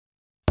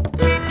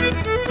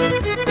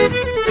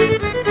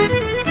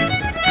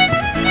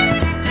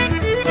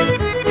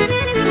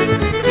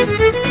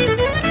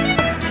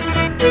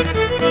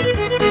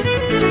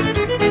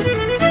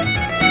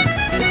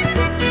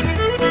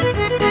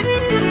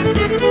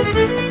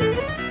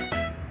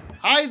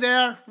Hi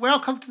there,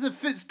 welcome to the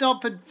Foot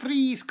Stompin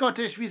Free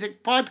Scottish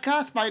Music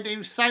Podcast. My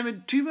name's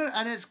Simon Toomer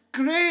and it's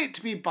great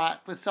to be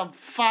back with some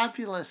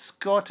fabulous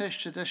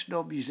Scottish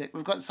traditional music.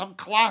 We've got some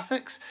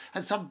classics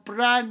and some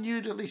brand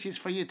new releases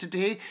for you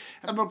today.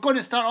 And we're going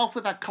to start off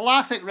with a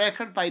classic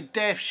record by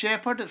Def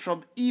Shepherd. It's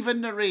from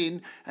Even the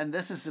Rain and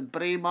this is the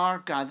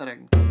Braemar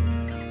Gathering.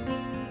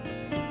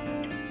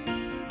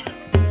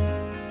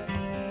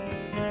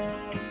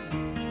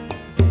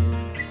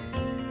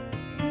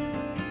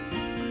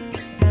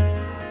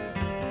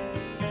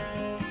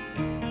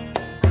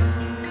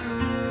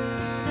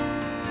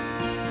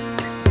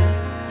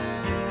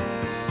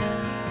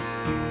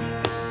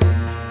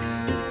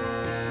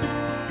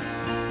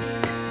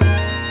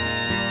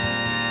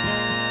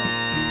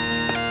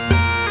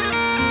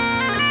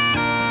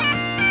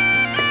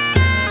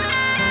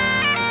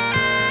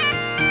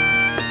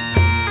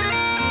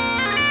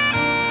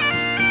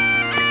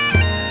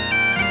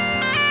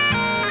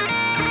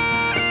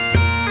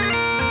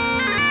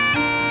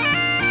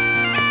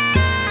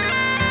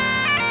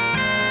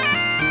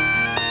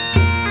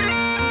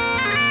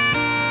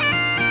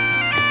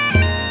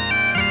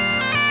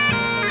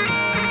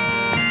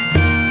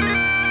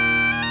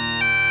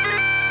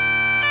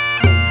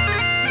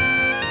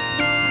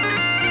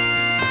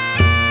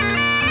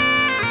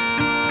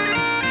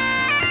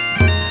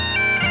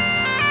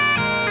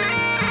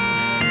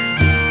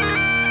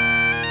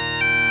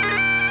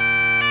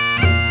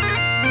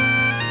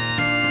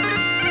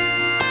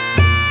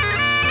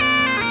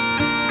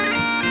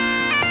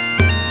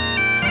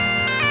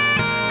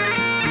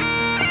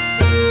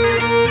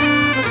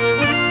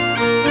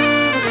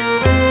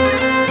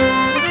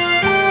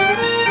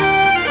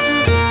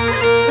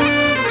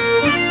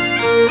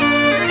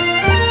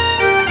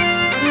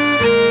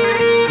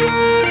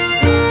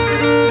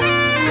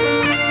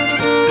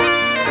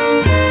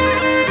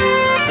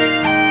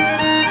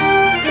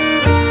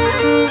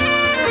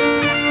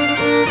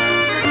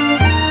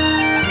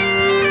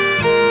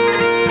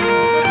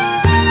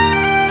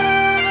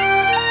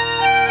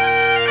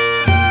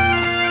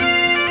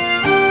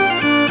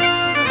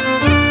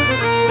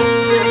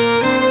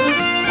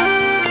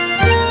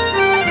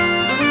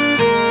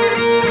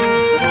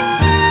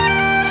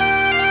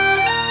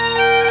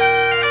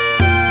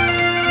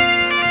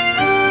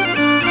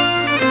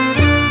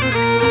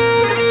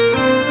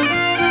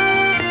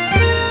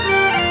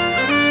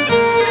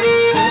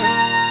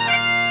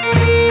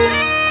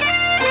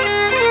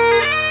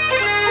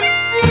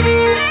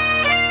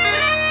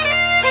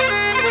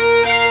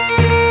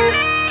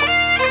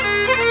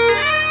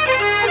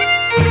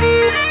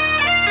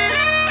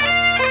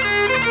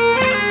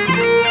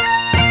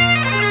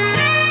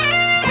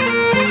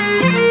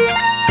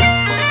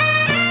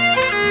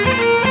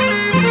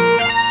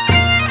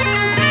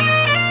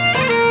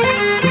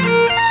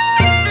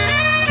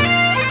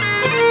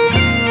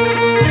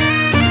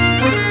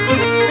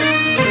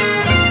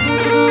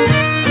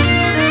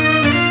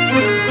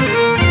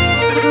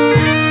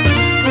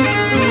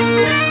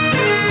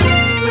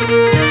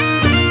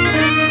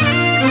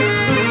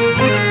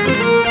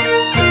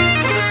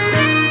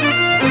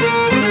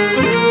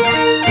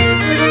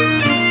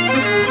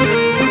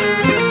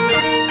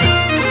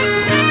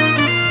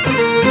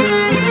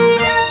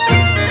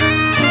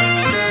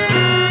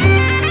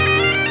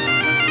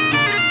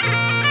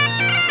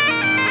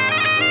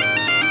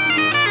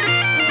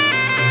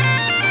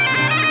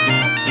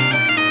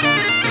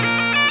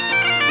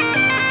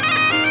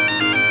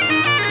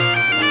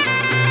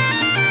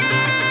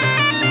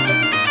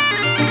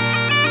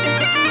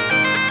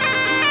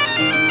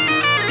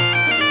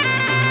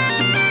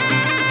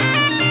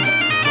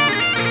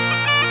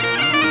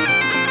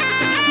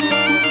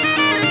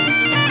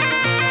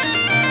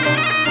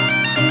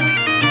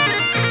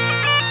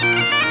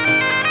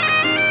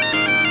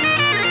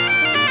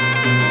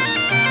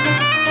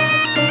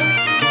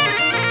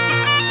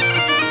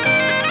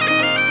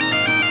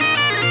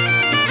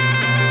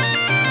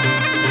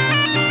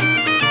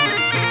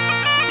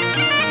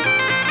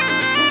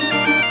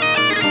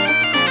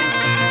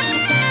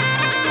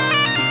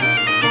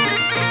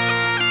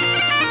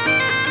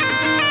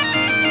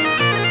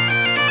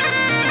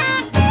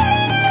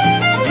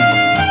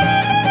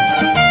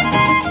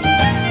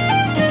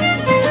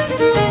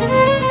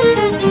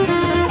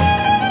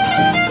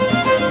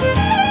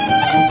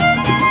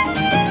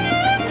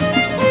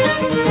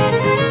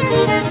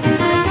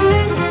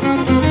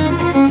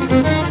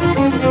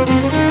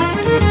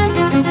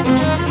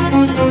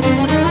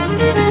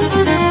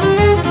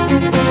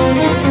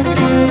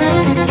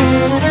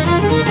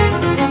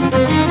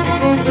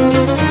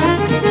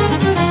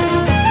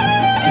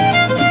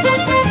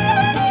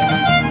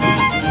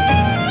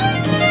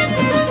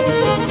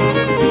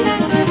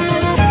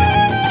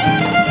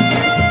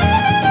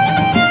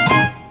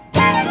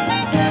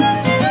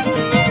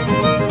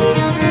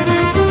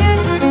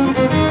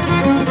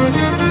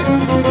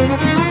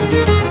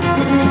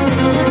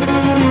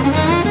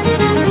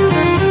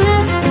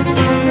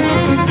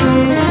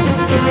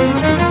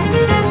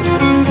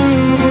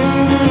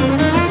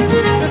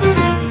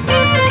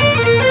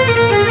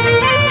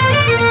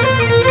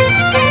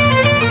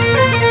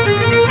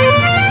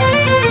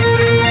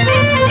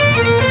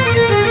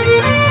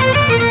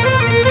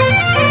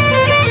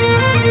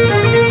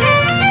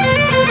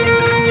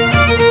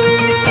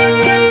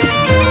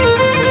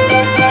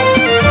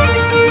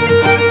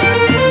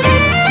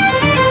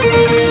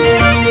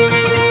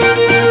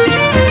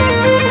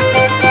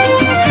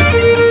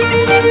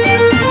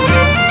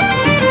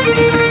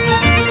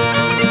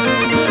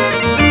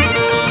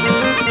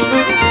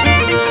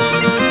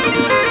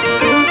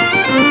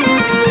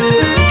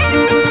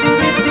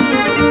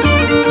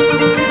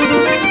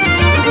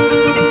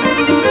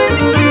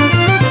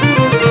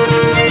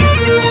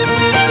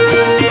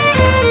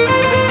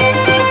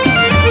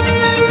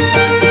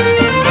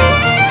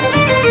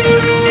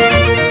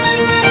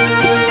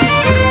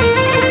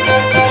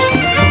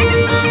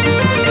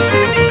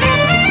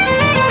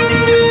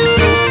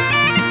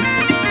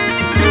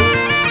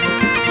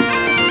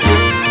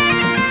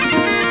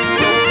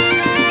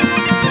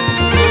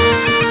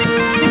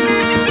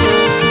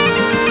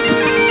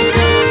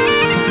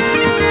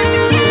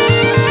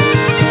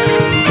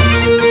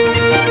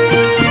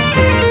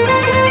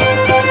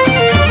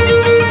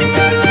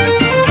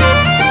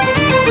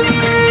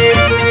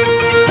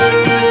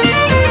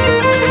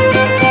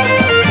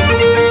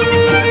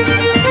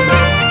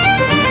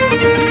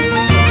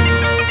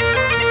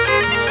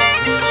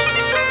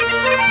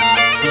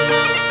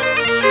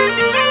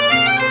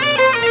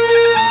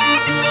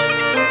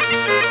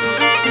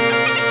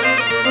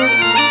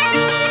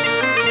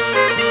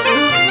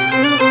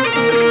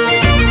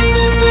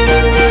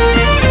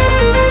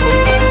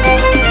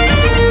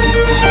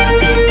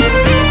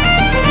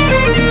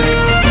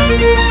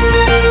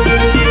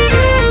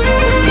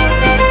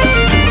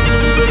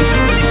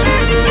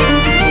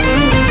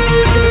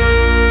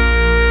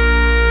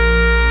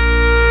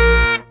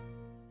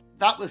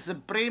 That was the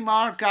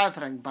Braemar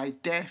Gathering by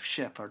Deaf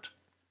Shepherd.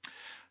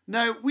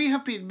 Now, we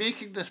have been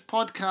making this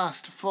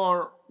podcast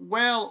for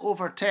well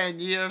over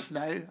 10 years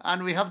now,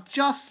 and we have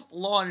just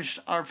launched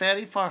our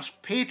very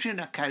first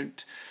Patreon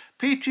account.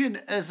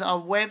 Patreon is a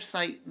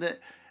website that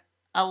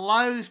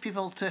allows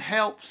people to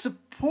help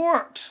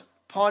support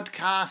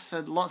podcasts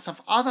and lots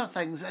of other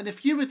things. And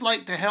if you would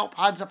like to help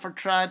Hands Up for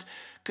Trad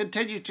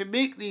continue to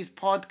make these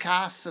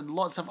podcasts and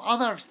lots of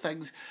other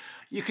things,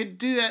 you can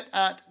do it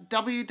at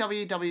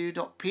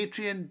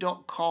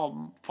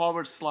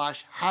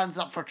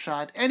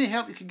www.patreon.com/handsupfortrad. Any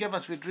help you can give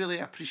us, we'd really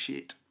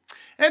appreciate.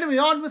 Anyway,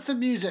 on with the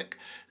music.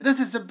 This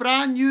is a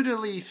brand new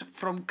release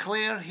from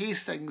Claire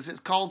Hastings. It's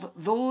called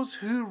Those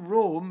Who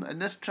Roam, and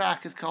this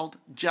track is called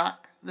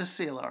Jack the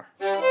Sailor.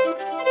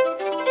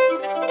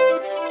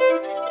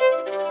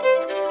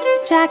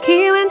 Jack,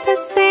 he went a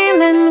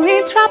sailing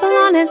with trouble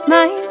on his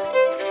mind.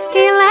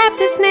 He left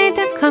his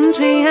native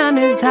country and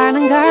his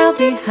darling girl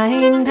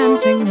behind. And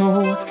sing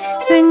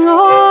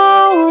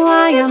oh,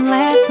 I am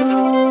left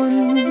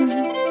alone.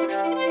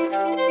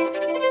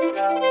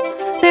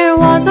 There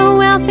was a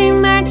wealthy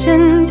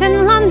merchant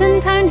in London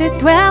town did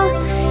dwell.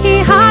 He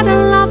had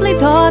a lovely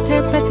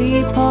daughter,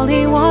 Pretty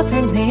Polly was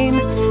her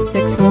name.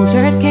 6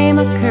 soldiers came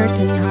a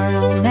courting her,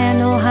 all men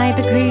no high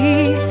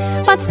degree.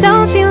 But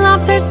still she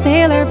loved her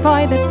sailor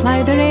boy that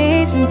ploughed her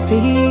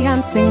agency.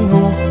 And sing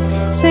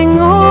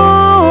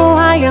oh,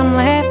 I am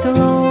left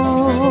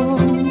alone.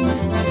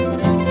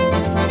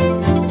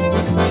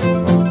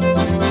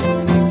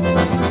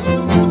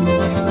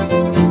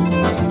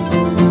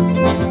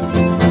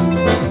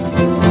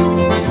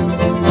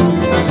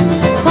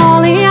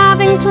 Polly,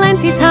 having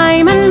plenty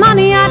time and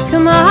money at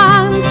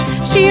command,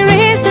 she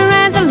raised a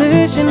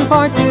resolution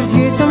for to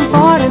view some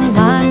foreign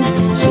land.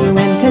 She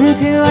went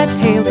into a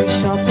tailor's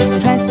shop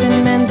and dressed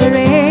in men's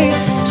array.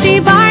 She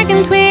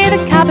bargained with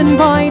a cabin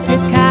boy to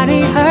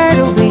carry her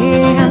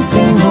away. And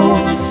sing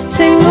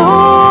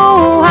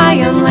oh, I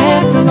am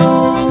left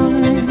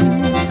alone.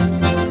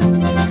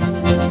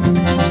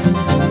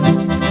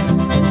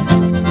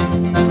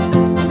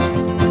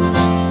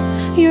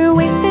 Your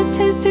waist it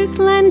is too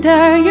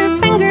slender, your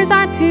fingers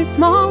are too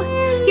small,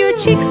 your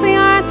cheeks they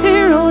are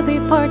too rosy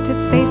for to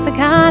face the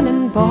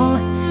cannonball.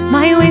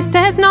 My waist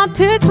is not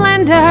too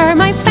slender,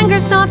 my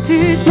fingers not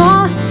too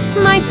small,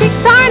 my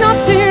cheeks are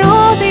not too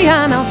rosy,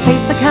 and I'll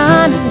face the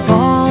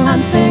cannonball.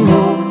 And sing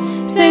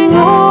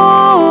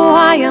oh,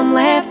 I am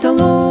left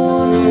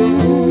alone.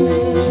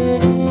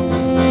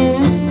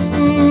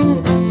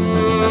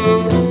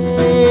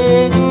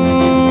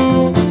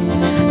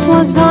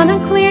 'Twas on a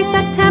clear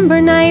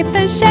September night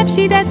the ship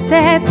she did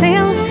set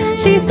sail.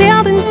 She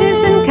sailed into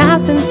St.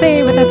 Caston's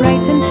Bay with a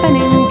bright and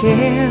spinning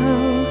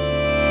gale.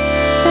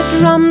 The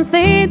drums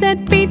they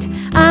did beat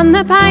and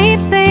the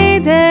pipes they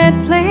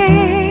did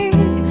play.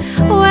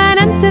 When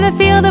into the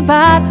field of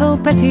battle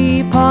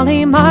Pretty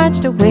Polly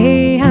marched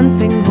away. And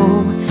sing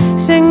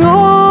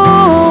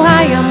oh,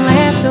 I am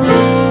left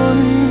alone.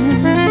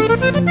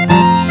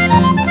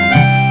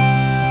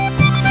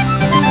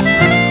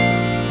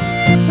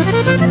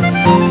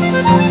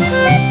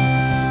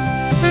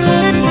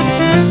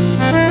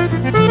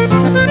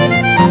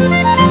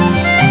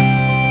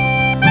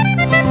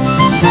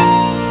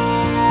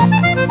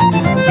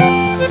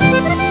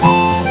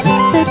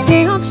 The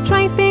day of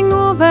strife being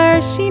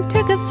over, she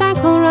took a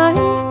circle round.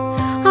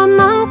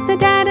 Amongst the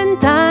dead and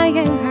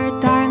dying, her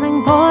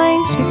darling boy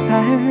she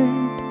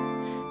found.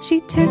 She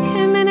took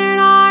him in her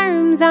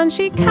arms and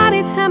she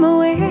carried him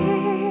away,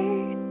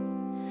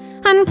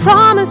 and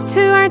promised to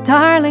her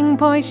darling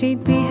boy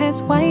she'd be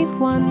his wife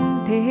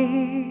one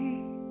day.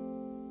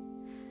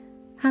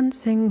 And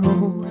sing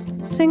oh,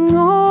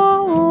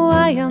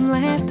 I am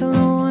left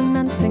alone.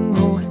 And sing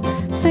oh,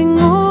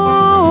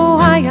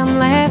 I am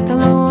left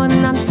alone.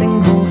 And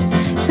sing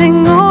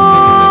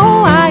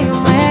oh, I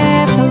am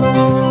left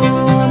alone.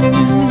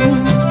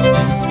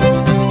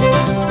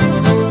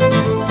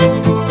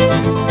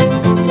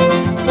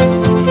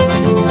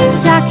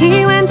 Jack,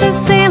 he went a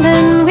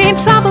sailing with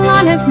trouble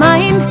on his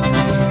mind.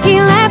 He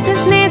left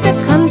his native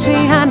country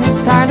and his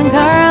darling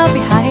girl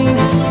behind.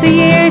 The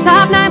years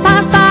have now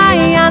passed by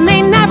and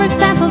they never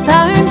settled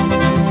down.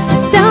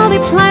 Still they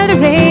plough the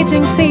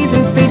raging seas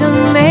and freedom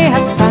they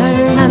have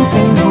found. And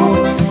sing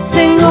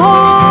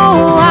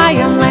oh, I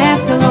am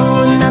left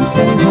alone. And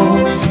sing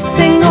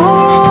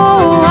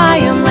oh, I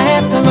am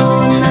left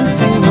alone. And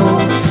sing oh,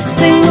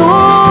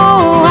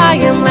 I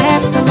am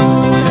left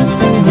alone. And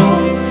sing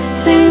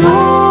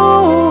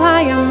oh,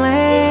 I am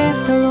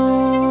left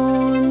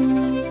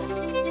alone.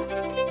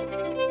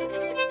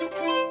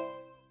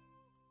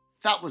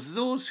 That was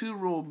Those Who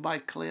Roam by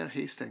Claire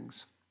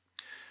Hastings.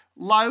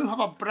 Lau have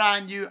a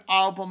brand new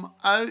album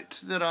out.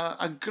 They're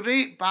a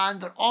great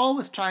band. They're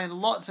always trying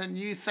lots of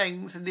new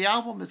things, and the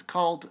album is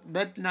called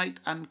Midnight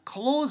and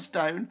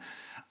Closedown.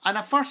 And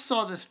I first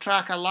saw this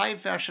track, a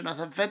live version, as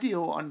a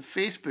video on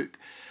Facebook.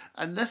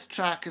 And this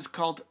track is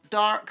called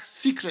Dark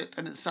Secret,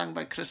 and it's sung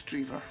by Chris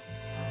Drever.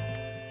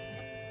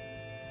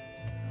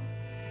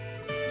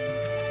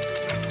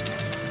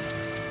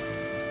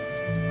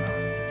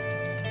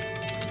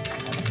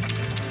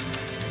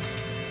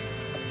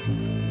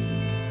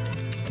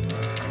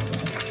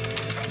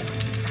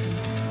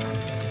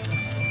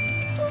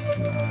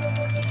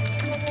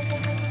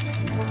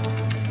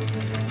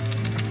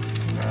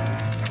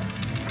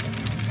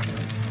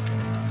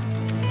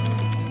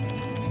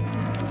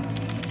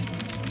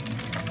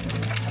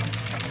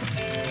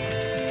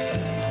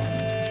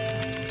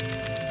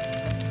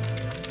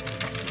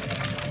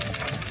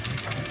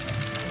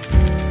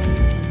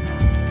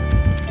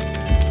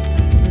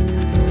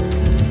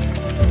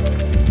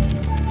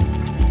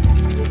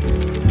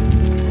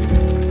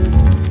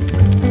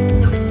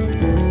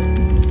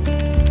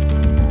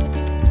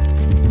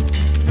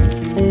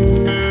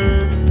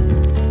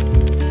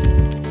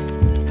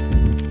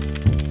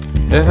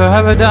 If I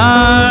have a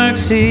dark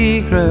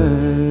secret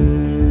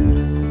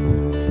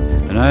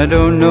and I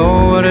don't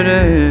know what it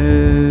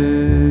is,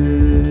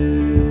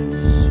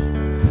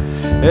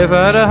 if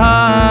I had a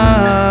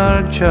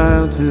hard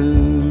childhood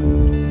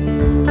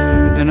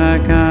and I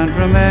can't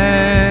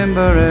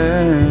remember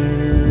it,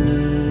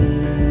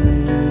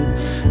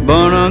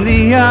 born on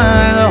the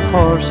Isle of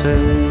Horses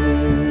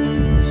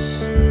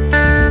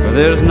where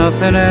there's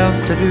nothing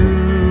else to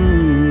do.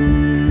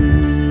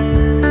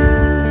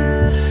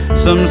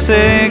 Some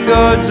say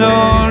God's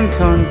own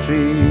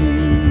country,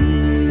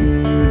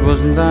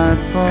 wasn't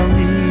that for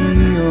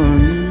me or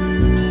you?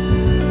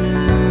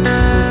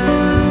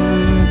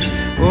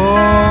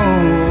 Oh,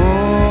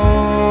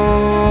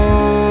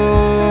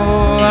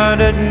 I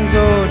didn't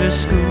go to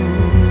school,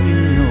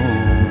 you know.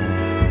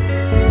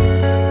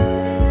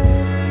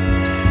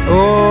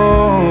 Oh,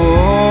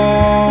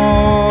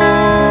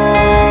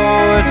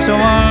 it's a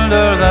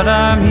wonder that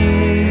I'm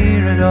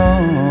here at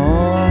all.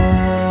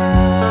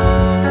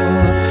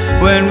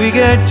 When we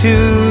get to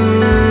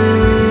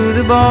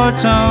the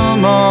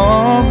bottom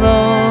of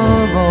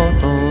the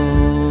bottle,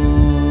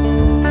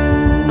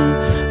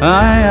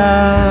 I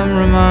am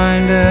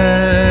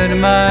reminded of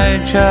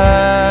my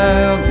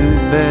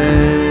childhood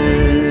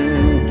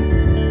bed.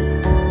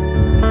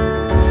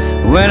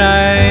 When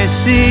I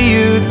see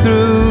you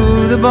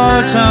through the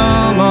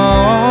bottom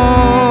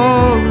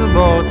of the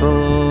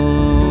bottle,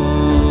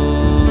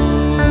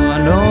 I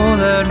know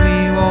that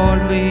we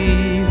won't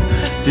leave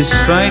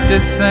despite the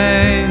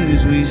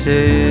things we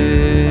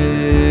said.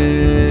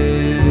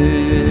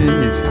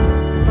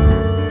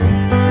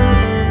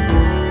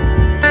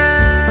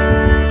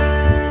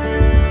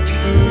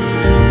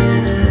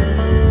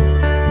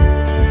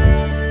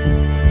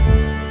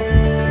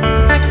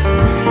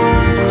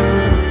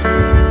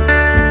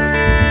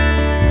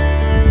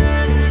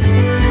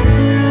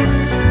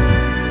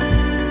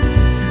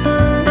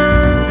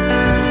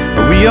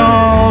 We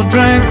all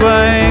drank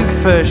like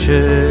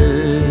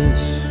fishes,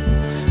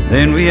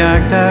 then we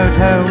act out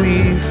how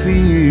we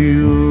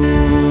feel,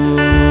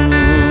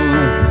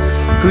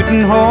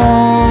 putting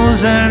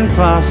holes in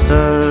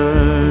plaster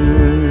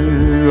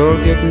or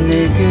getting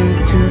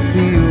naked to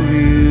feel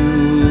real.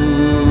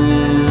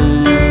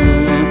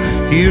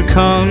 Here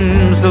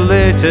comes the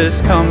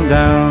latest come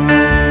down,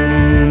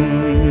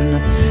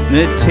 and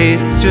it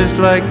tastes just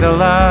like the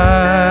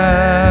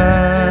last.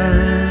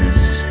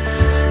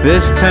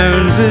 This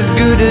town's as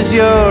good as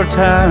your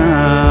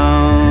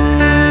town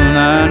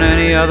and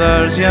any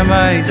others you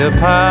might have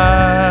passed.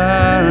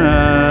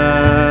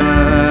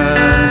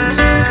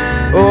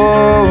 Oh,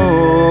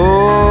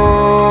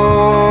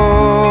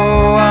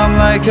 I'm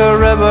like a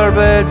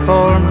riverbed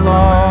formed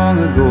long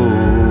ago,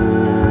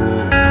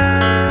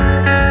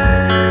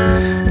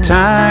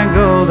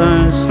 tangled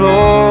and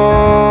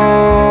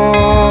slow,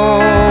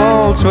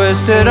 all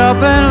twisted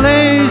up in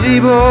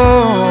lazy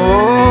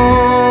bows.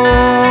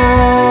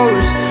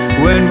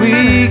 When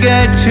we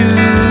get to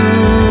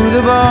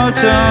the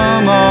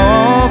bottom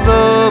of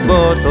the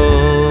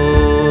bottle,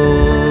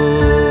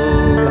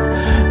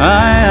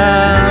 I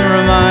am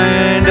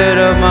reminded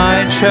of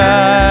my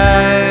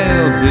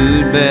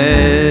childhood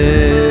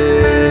bed.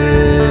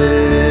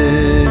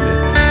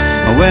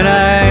 When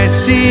I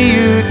see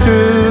you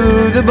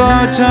through the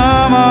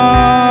bottom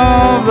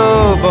of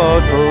the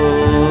bottle,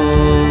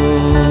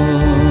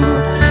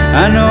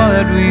 I know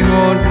that we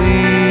won't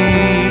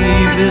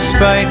leave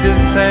despite the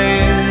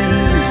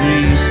things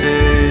we say.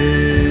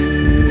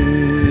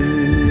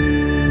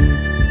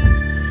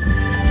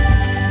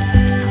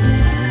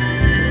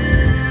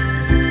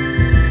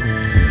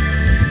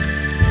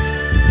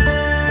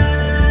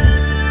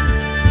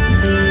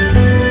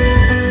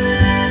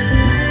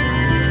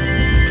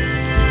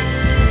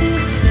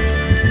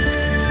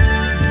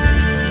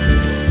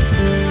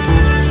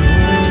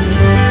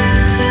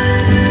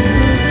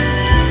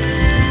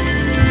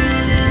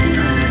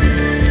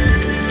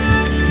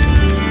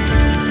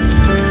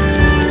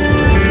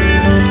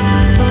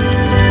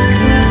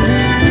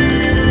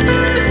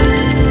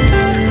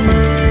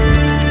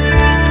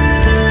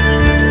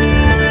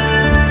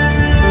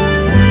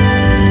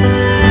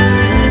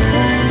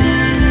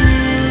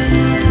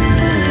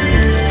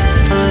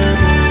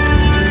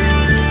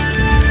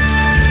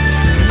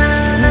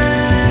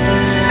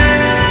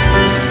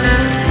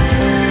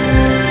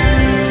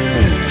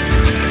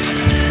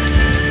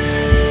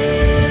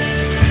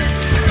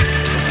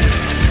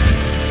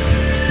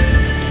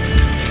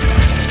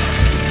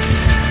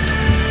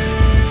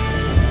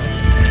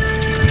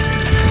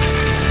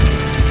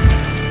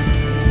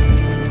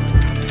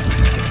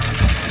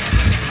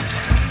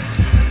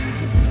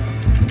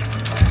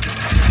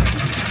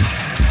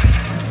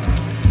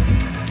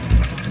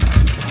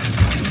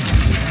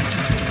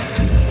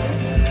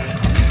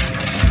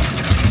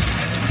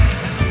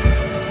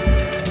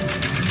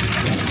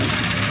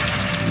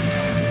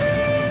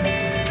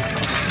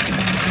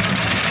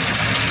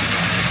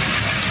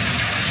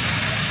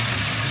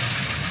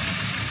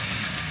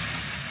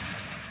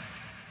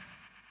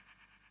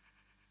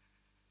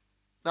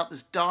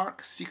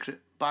 Dark Secret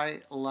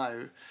by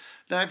Lau.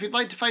 Now, if you'd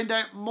like to find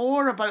out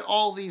more about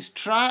all these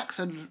tracks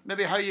and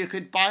maybe how you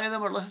could buy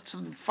them or listen to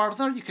them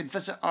further, you can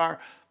visit our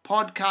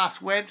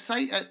podcast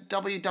website at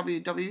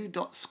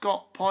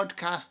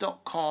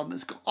www.scottpodcast.com.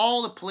 It's got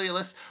all the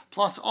playlists,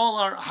 plus all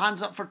our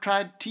Hands Up for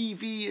Trad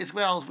TV as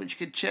well, which you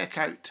can check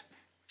out.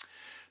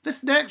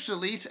 This next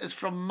release is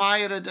from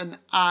Mairearad and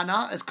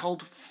Anna. It's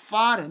called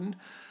Farran,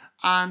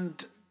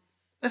 and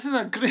this is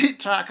a great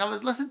track. I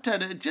was listening to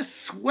it, it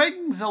just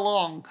swings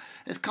along.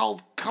 It's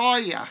called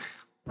Coigach.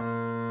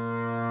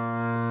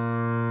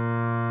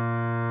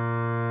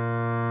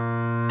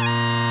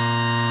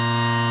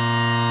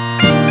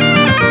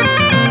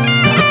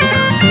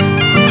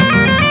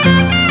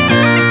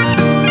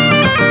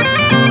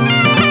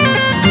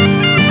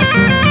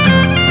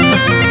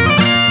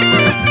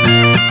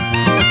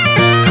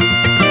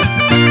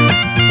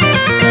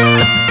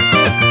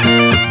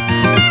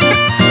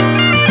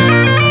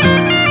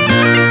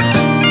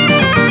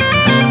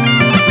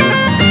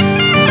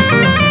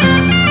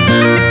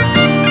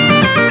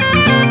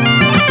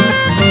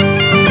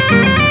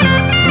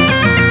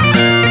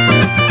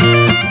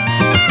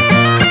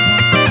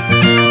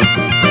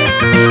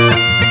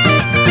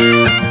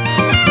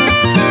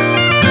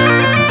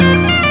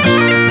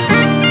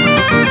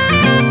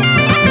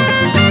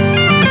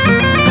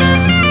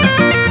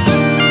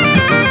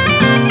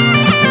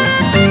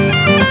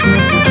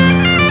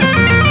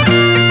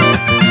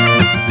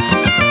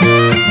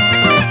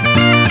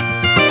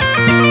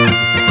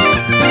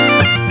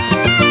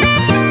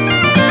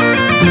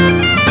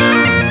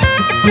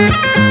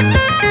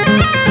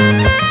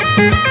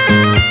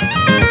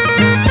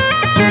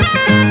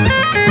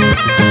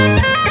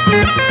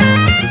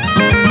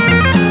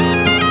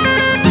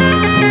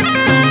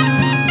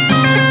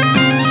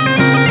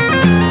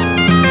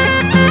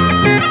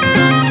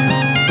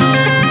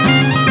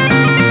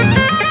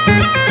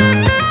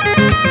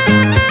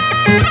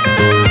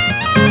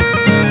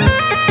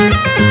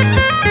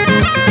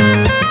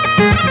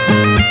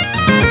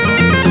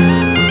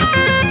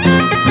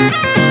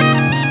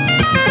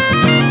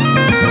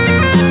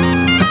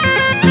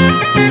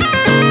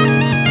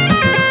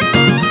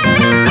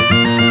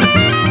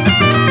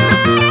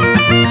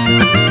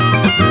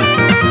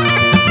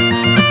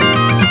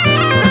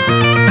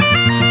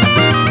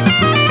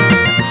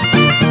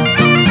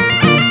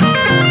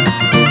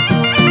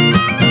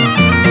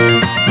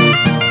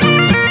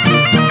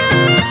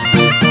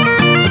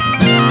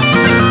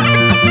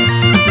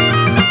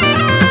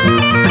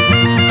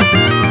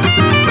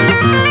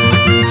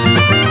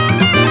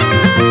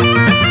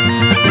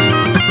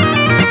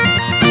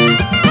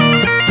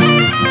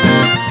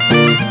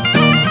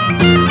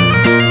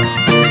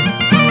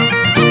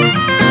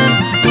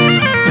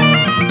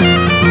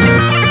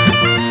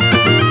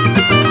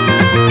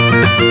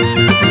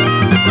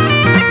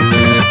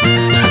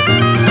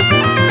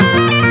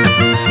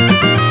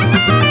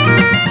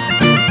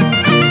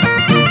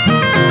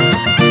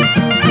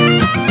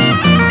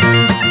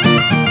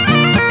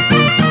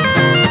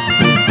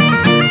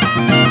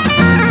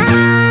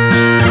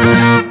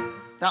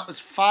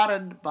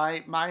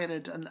 By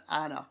Mairearad and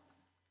Anna.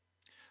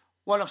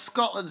 One of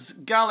Scotland's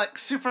Gaelic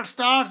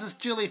superstars is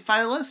Julie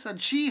Fowlis,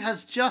 and she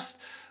has just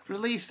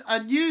released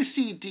a new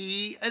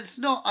CD. It's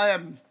not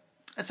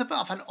it's a bit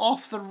of an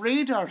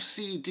off-the-radar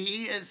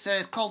CD. It's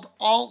called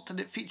Allt, and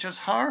it features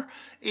her,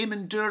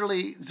 Eamon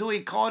Doorley,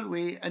 Zoe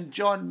Conway and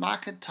John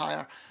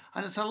McIntyre.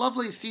 And it's a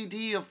lovely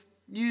CD of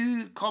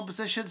new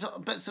compositions,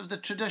 bits of the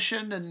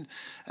tradition, and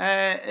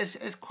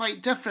it's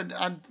quite different.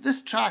 And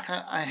this track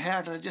I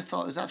heard and I just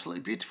thought it was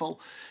absolutely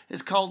beautiful.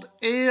 It's called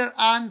Air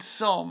and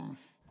Somme.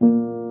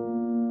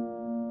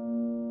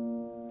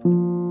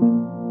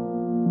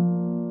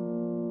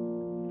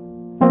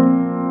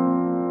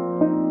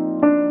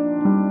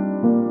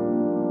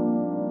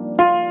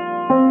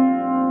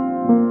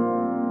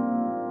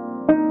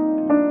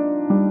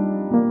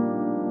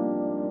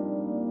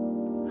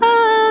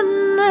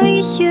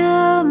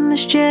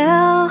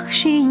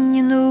 Steach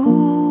sin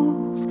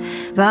nôl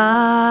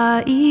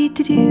Va I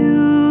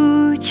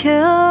drú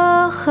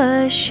teach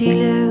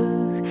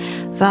sílech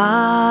Va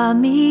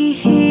mi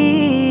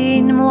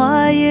hen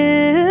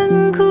mwaen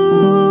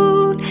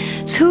gŵl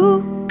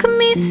Tŵg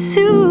mi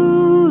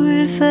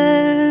sŵl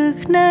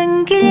fych na'n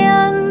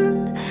gilian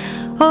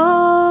O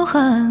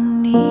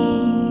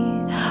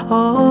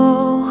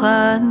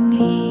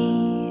chani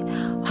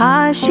Ha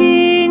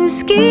sin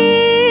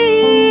sgion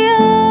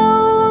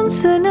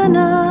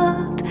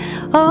synanad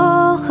O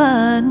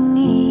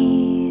chani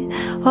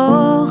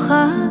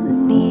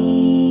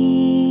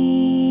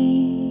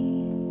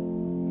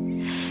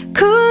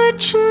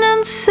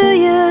Cwtnan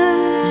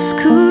syas,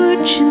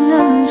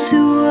 cwtnan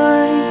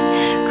swain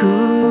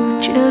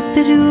Cwt y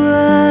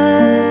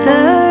brwad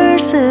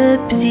ars y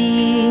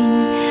bdyn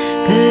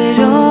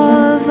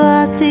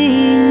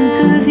Gyrofadyn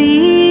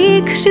gyfi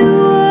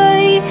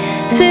crwy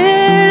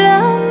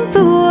Serlan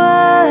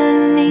bwan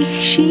i'ch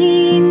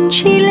sin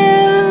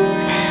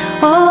chilych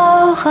O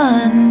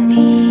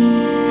chani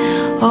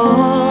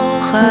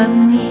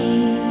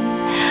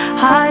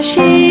Ha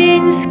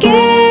sin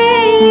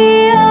sgei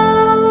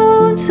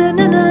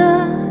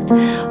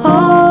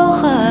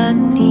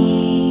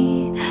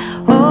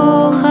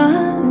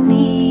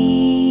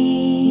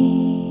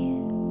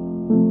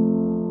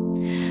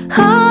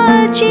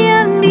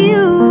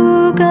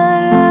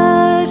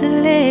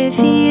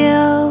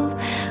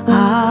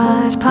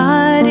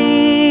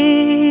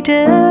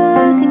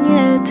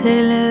dygnetelug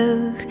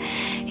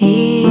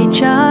I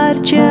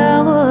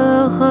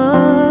jarjawag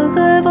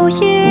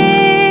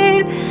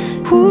vohel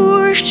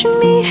Hurst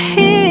mi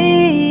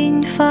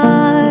hein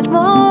far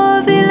mo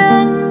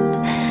villain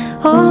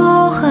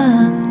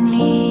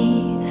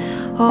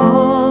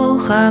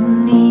Ochamni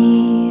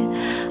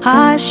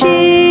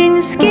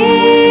Hashinski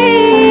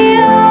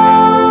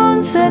on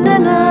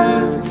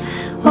Sananat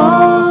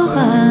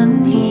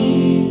Ochamni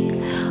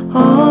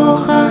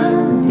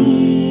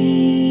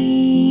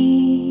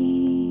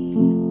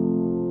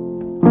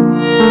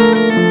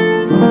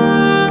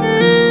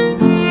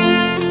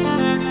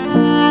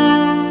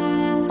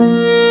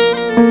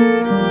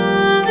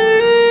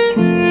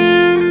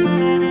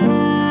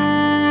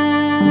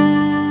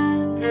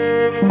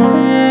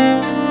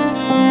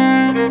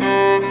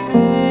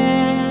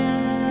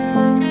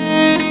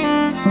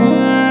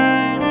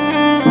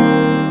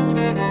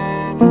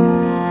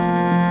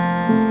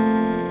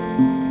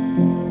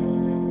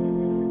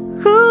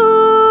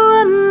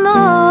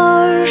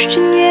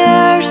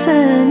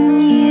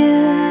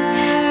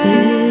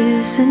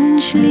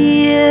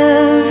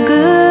Lief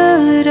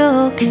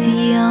gerok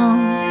thiam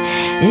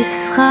is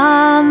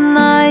gaan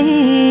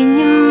ein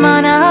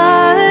man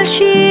al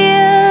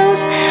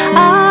shies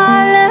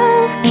alle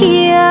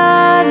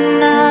kiarnalen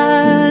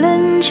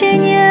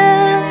genie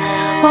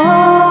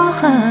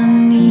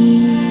ochamni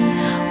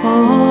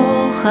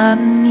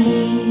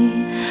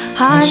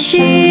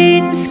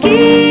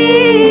Hashinski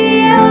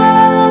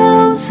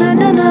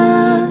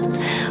Sananat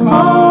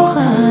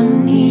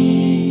ochamni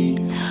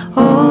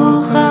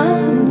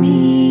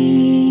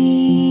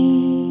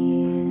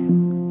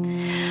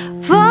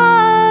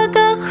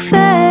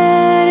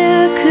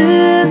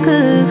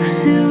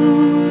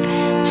Soon,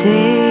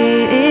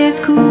 Jeth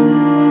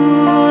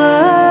cool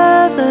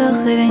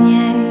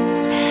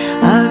vergrenjet,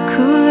 a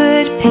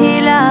could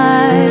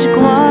pilar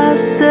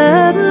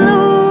glossed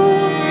no,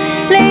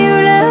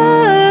 leule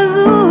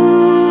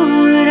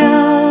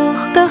goedag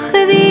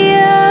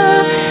gachdia,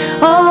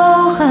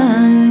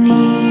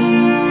 ochamni,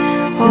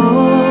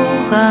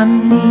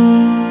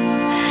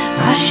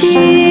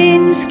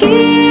 Hashinski,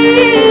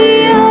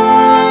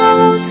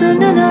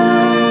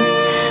 Sananat,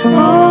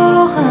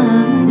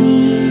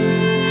 ochamni.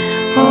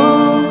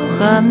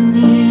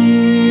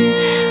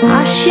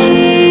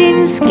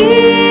 Hashinski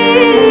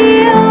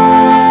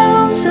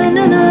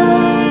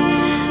Sananat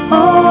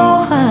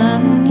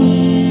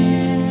Ochamni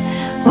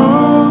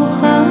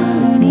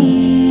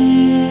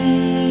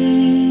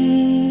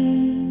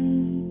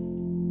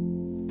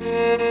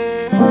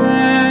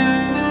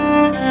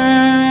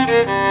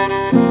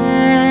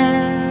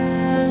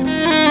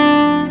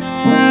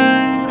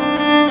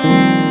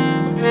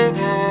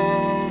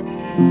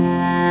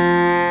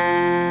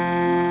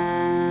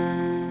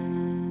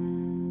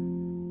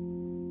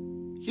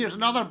Here's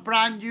another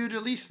brand new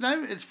release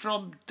now. It's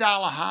from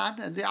Dallahan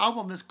and the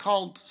album is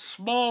called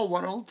Small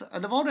World,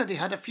 and I've already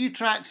had a few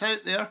tracks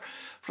out there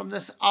from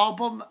this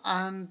album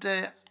and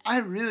I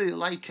really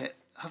like it,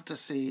 I have to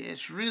say.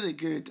 It's really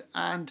good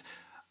and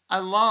I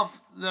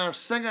love their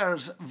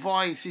singer's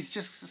voice. He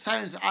just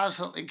sounds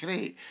absolutely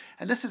great.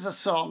 And this is a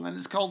song and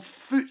it's called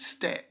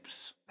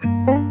Footsteps.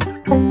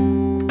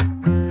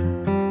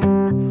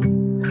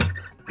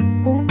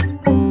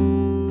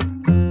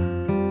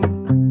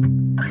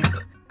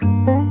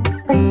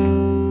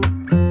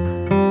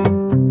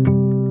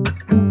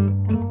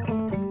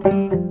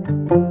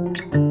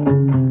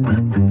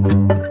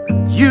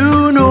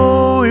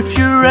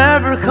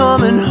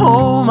 Coming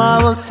home,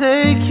 I will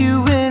take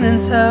you in and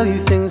tell you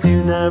things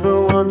you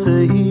never want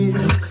to hear.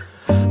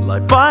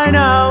 Like by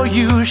now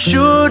you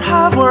should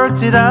have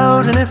worked it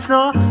out, and if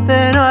not,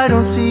 then I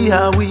don't see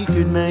how we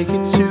could make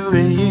it to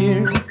a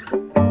year.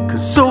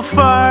 Cause so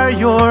far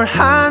your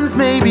hands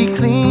may be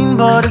clean,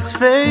 but it's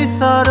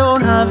faith I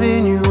don't have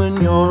in you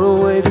when you're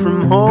away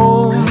from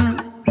home.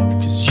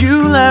 Cause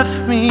you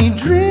left me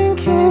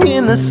drinking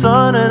in the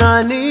sun, and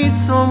I need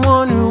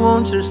someone who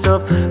won't just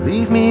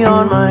leave me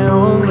on my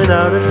own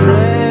without a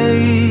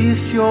trace.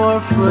 Your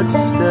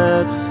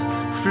footsteps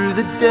through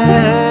the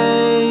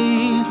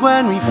days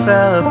when we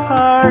fell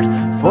apart,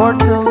 for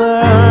to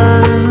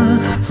learn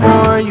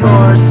for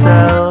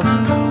yourself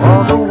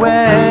all the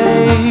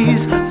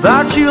ways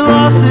that you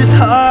lost this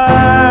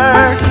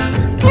heart.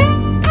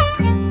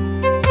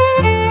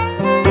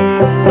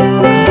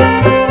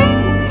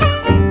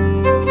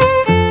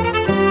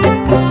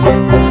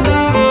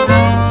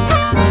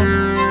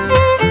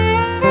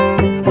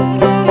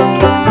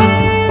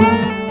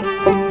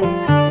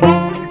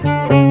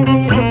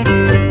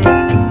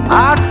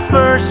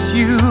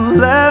 You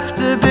left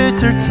a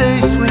bitter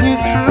taste when you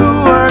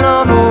threw our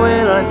love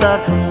away like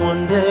that from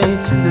one day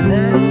to the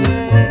next.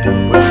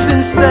 But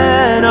since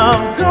then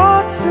I've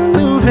got to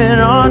moving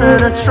on,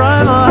 and I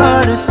try my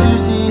hardest to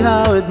see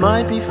how it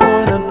might be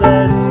for the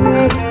best.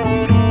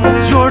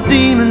 Cause your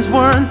demons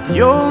weren't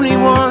the only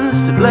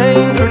ones to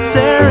blame for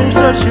tearing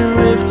such a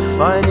rift,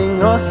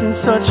 finding us in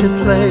such a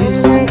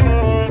place.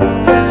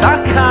 Cause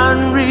I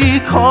can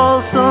recall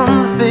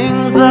some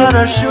things that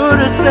I should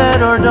have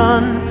said or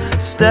done,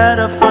 Instead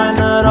I find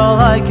that all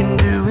I can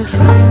do is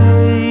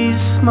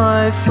trace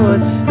my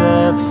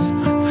footsteps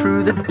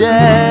through the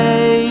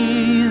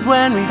days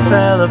when we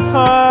fell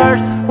apart,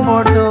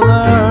 for to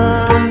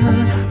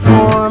learn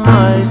for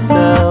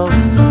myself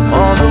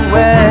all the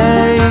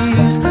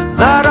ways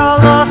that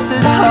I lost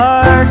his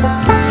heart.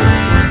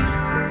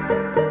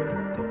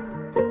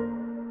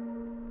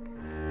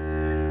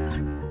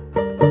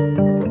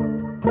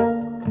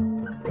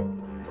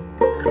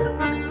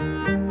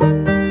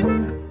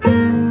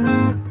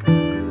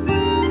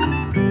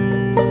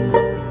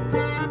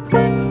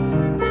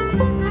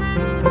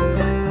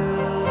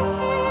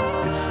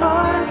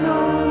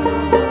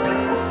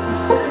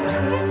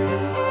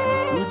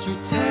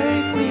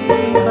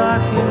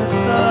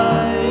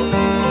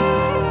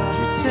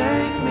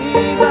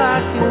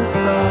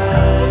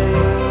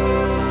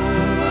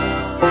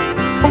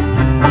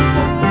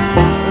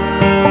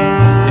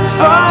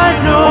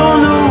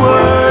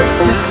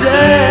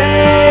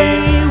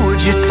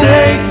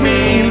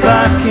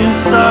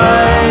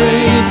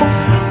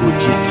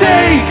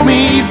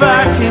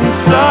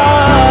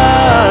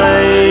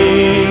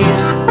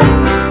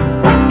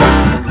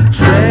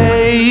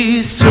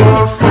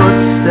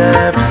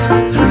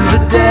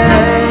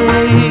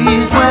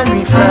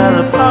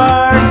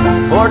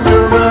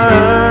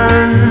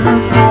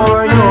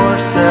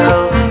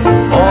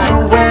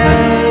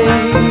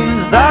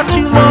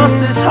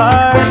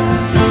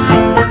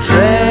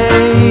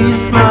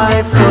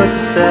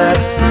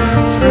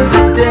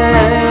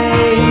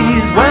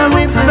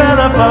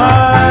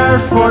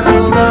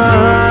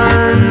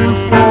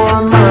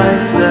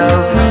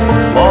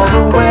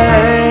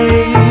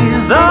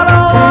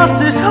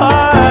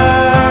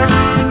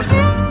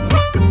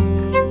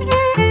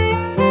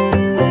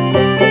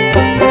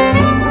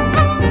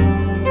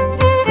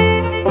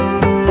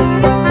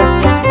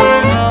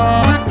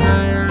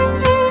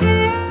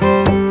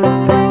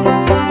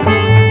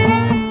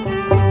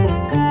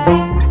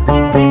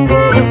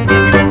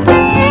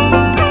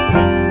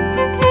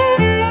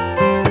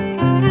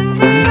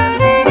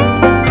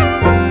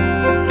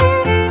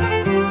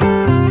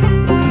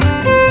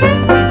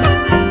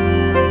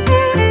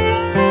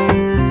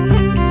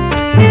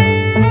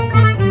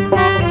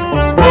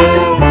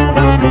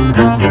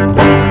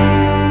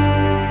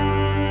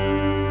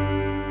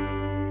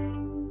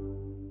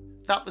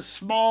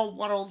 Small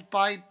World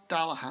by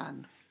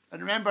Dallahan.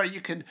 And remember, you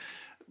can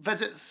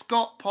visit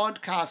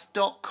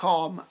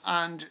scottpodcast.com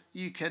and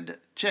you can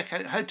check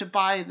out how to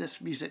buy this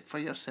music for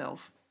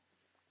yourself.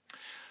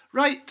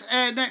 Right,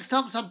 next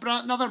up is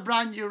another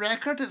brand new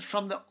record. It's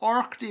from the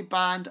Orkney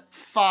band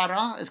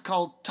Fara. It's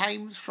called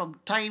Times from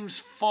Times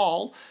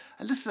Fall.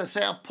 And this is a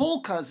set of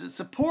polkas. It's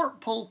the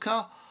Port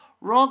Polka,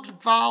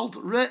 Rogvald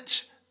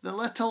Rich, The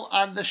Little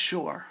and the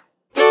Shore.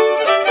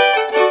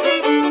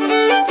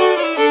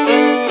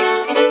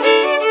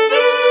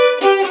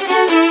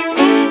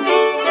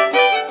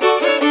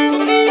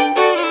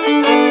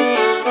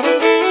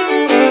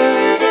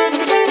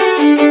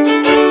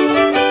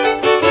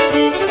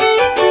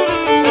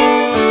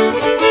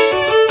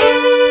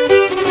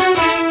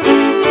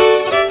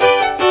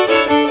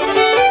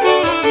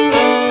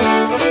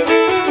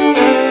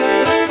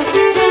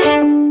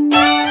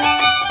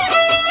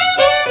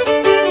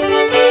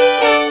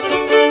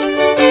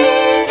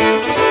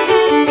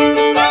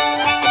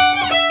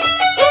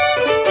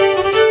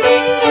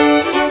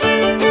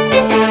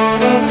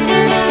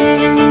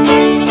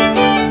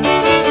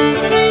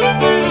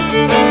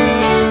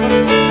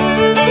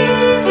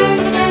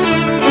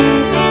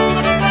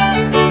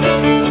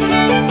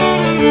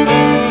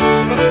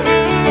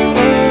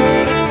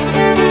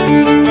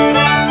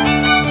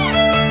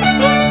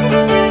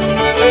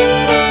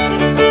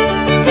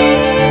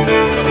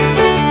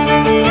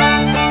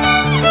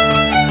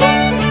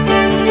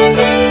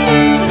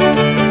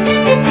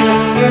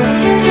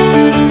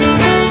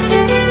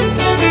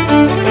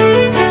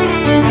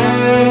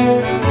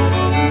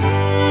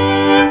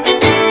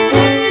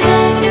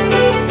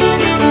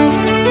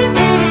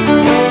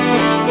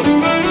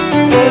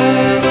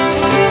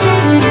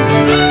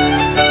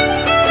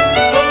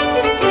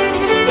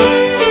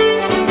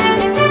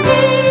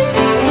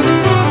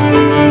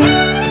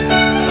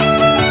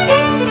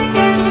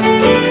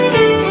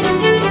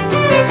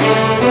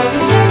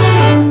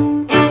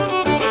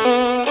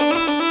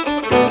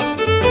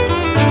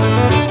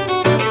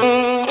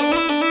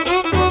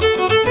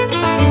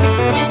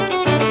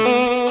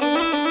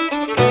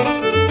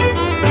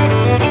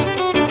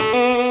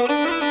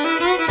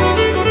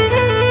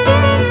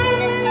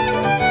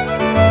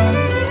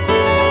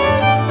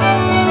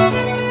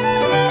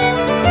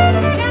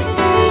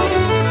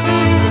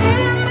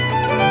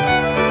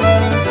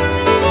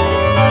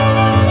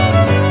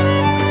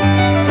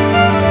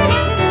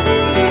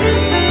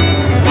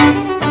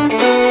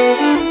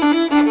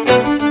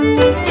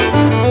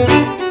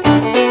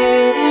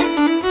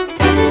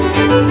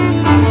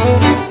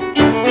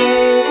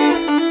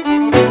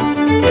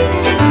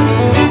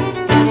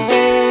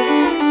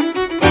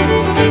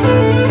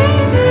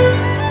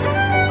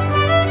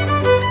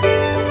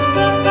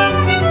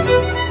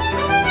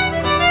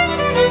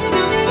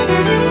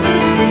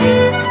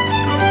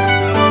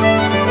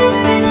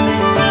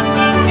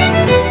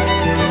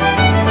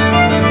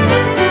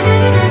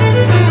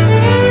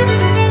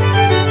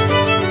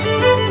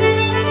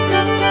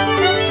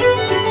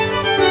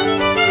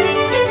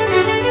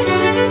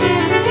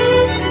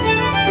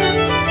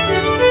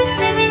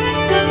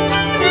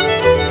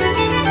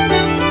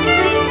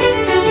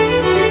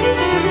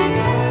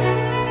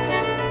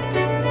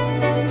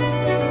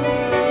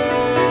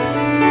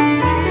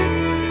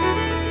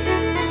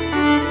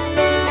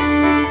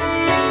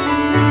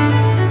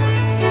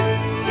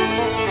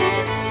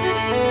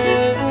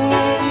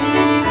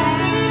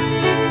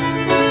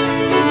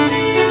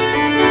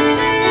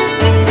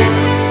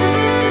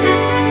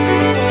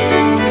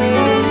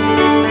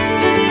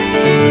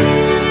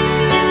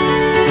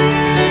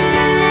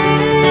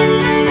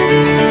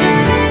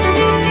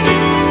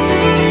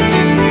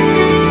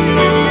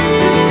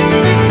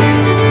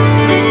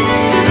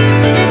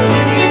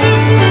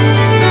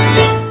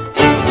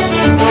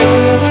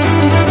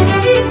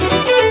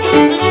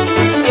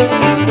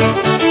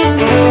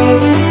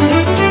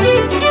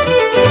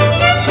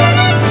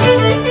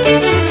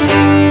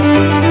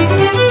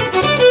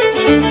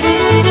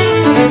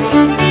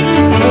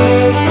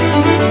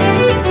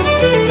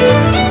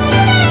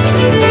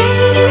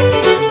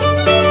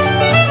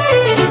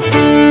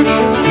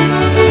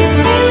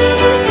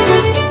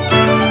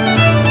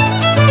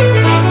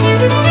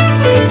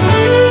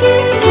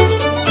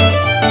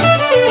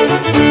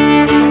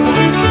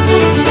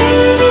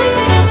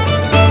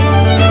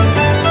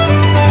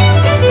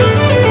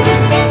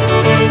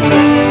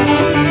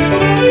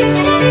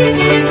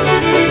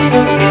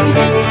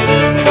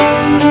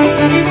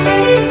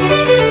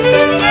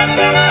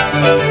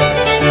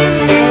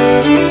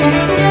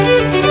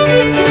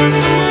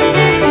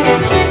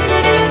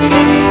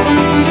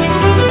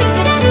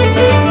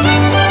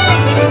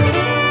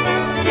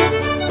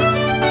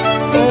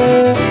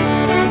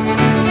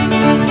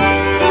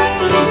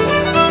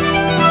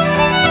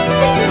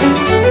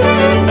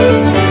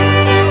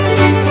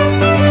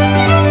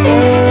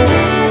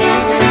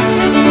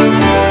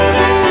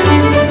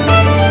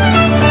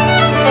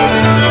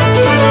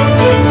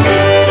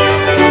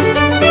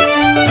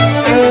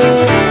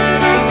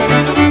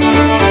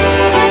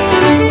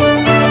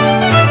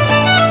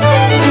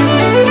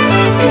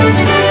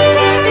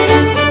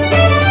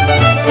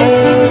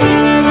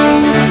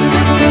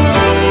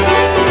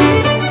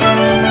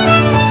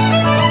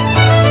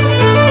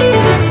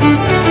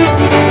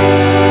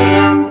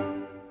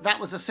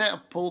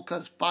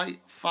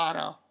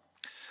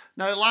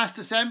 last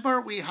December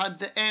we had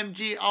the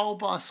MG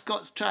Alba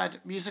Scots Trad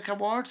Music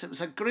Awards. It was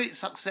a great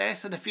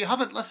success, and if you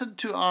haven't listened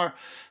to our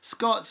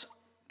Scots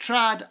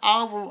Trad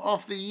Album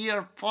of the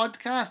Year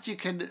podcast, you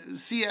can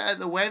see it at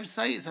the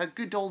website. It's a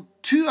good old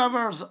 2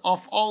 hours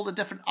of all the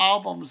different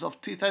albums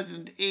of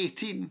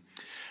 2018.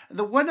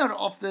 The winner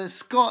of the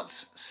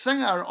Scots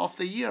Singer of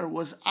the Year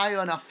was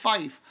Iona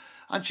Fyfe,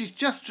 and she's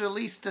just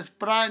released this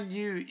brand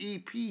new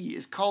EP.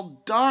 It's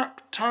called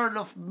Dark Turn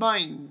of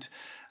Mind,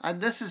 and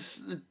this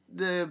is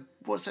the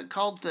what's it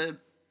called? The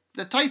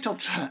title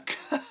track,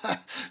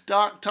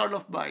 Dark Turn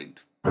of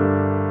Mind.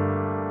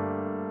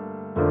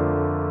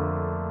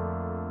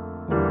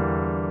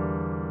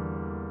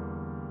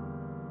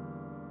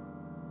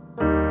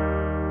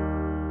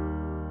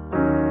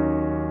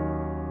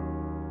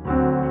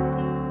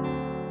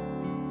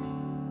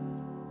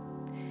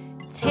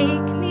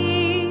 Take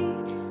me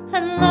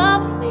and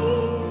love me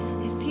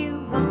if you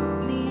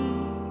want me.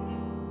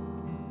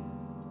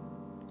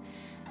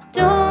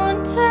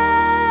 Don't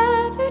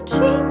ever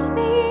treat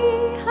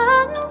me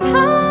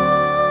unkind,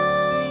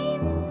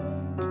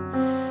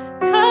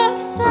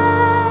 'cause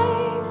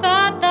I've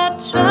had that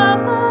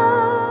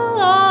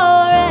trouble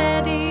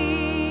already,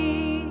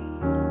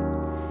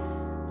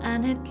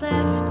 and it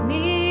left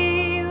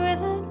me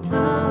with a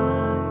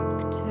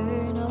dark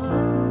turn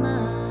of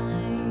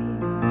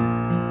mind.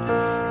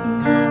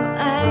 Now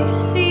I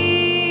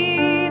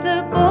see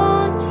the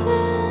bones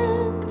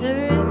in the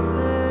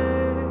river,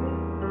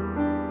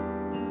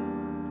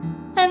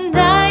 and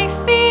I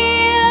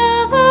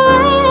feel the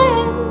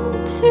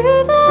wind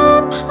through the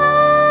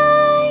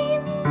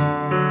pine,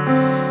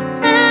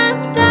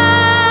 and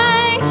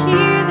I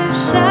hear the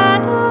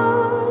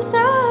shadows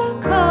are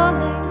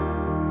calling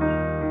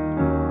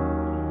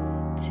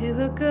to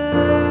a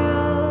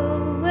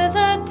girl with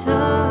a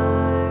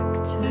dark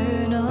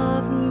turn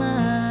of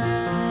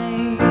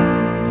mind.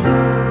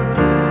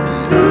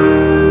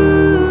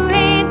 Ooh,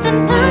 ain't the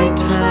night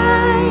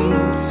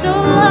time so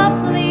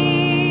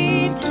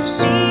lovely to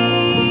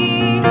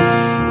see?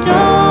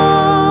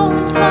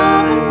 Don't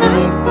all the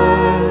night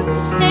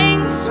birds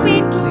sing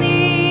sweetly?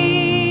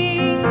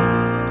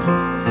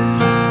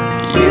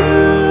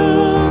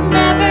 You'll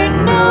never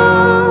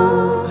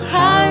know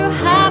how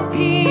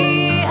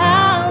happy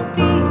I'll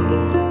be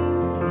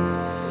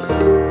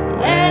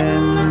when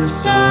the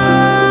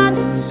sun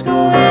is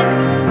going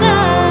down.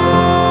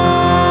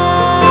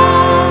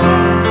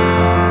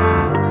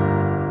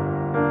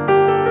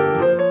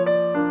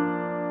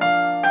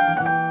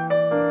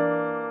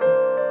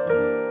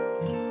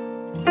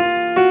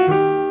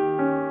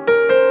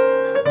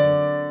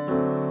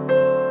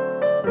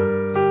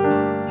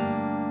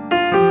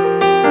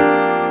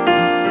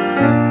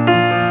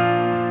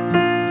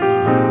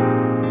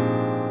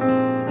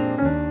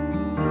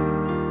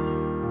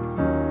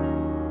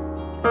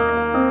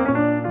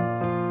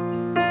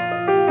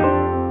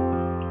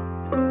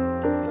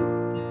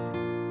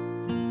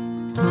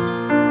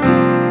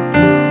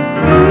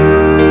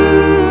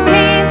 Ooh,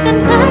 ain't the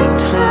night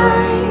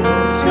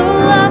time so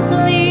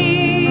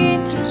lovely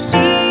to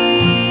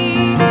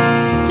see?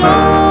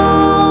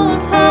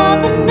 Don't all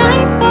the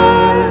night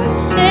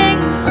birds sing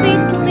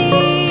sweetly?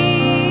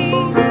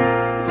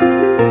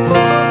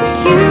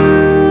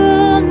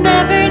 You'll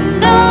never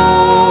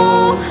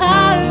know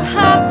how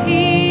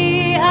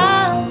happy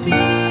I'll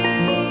be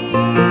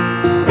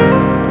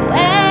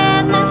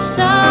when the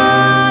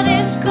sun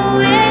is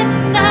going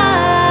down,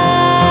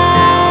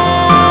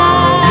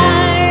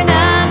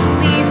 and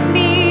leave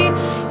me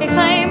if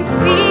I'm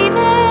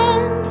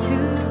feeling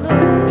too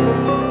lonely.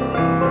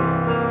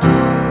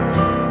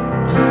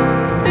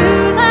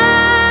 Through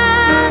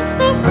that's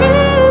the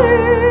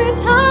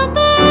fruit on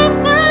the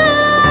vine.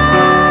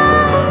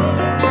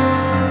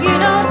 You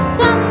know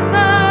some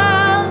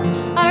girls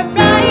are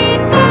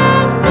bright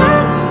as the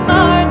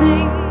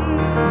morning,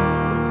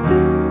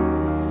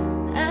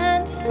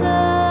 and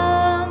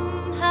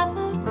some have a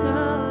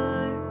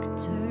dark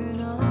turn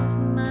of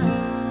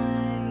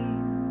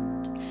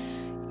mind.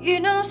 You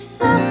know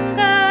some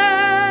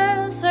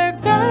girls are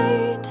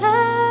bright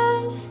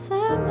as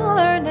the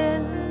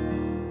morning,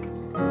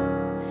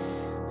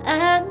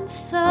 and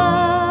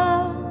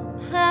some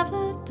have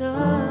a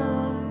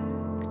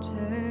dark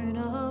turn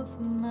of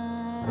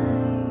mind.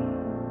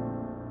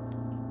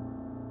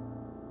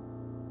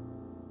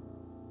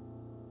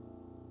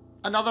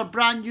 Another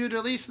brand new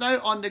release now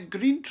on the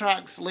Green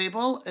Tracks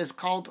label is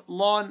called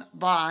Lòn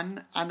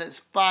Bàn, and it's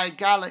by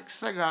Gaelic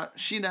singer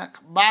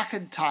Sineag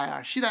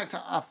MacIntyre. Sineag's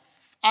a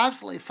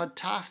absolutely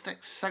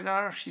fantastic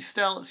singer. She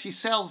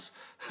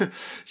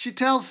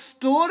tells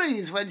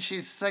stories when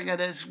she's singing.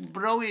 It's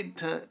brilliant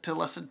to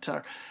listen to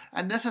her.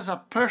 And this is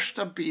a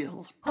Persta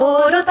Beal.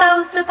 Horo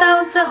tausa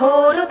tausa,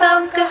 horo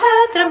tauska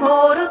hedram,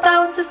 horo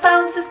tausa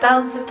tausa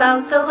tausa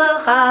tausa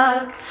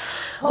lechak.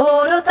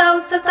 Horo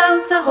tausa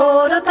tausa,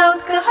 horo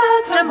tauska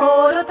hedram,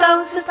 horo tausa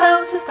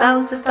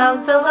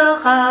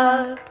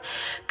lachak.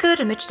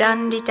 Kurmich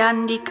dandy,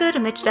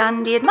 kurmich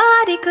dandy, het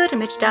mari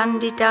kurmich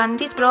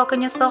dandy,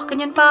 sproken je slokken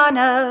je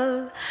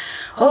pannen.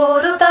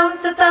 Horo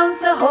tause,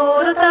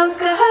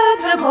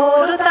 gehedrem,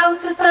 horo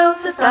tause,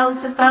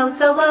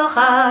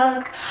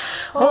 lachak.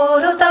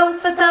 Horo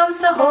tause,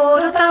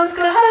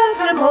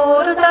 gehedrem,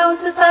 horo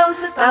tause,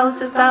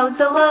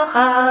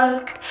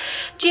 lachak.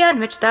 Gian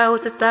mit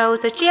tause,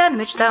 Gian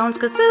mit towns,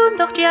 gesoen,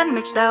 doch Gian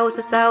mit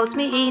tause,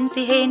 mi heen,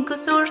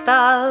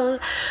 kusurstal.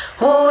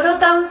 Horo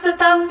tause,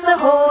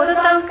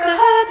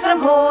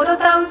 gehedrem, horo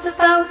tause,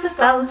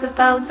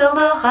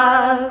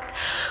 lachak.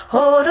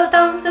 Horo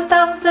tause,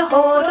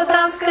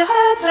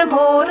 gehedrem,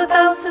 horo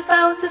tause,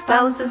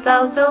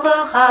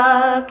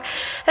 lachak.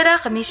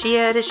 Rachami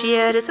sheer,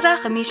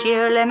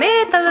 le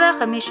metal,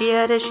 rachami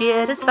sheer,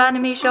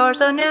 svanami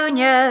shores on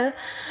unye.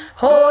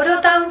 Horo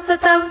tause,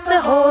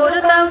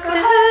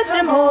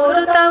 gehedrem,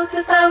 horo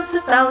tause,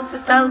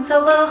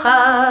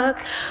 lachak.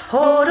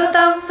 Horo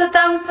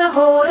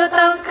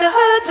tause,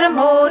 gehedrem,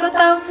 horo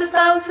tause,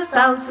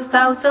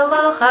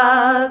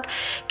 lachak.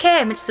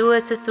 Kemit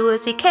suasi,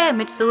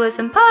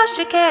 en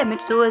pasje,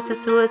 kemit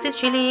suasi,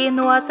 chili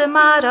in was a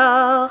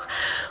marach.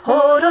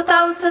 Horo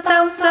tause,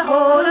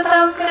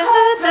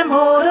 gehedrem,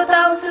 horo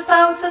tause,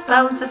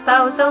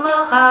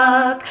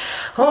 lachak.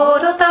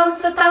 Horo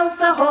tause,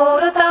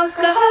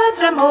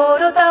 gehedrem,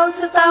 horo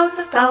tause,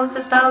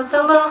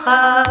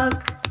 lachak.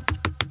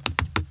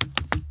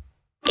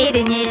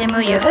 Edenjele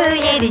moet je heu,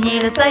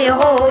 edenjele sta je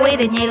ho,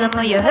 edenjele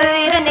moet je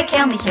heu, en ik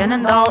kan niet in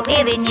een dal.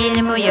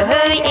 Edenjele moet je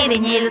heu,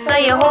 edenjele sta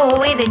je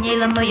ho,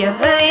 edenjele moet je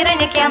heu, en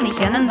ik kan niet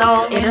in een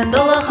dal. Een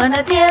dolle gaan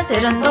het is,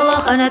 een dolle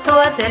gaan het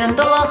was, een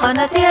dolle gaan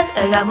het is,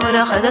 ik ga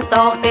moeder gaan de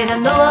stap.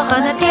 Een dolle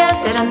gaan het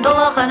is, een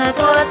dolle gaan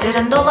het was,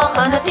 een dolle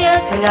gaan het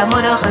is, ik ga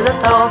moeder gaan de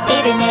stap.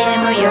 Edenjele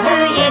moet je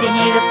heu,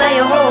 edenjele sta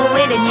je ho,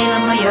 edenjele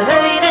moet je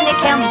heu, en ik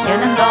kan niet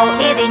in een dal.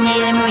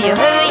 Edenjele moet je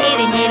heu,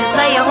 edenjele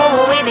sta je ho,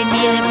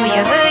 edenjele moet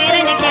je heu,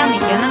 en ik kan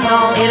niet in een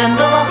dal. Een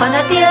dolle gaan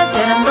het is,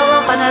 een dolle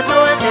gaan het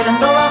was, een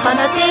dolle gaan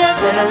het is,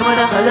 ik ga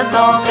moeder gaan de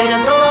stap.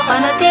 Een dolle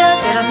gaan het is,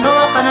 een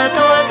dolle gaan het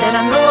was,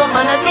 een dolle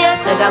gaan het is,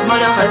 ik ga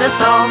moeder gaan de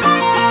stap.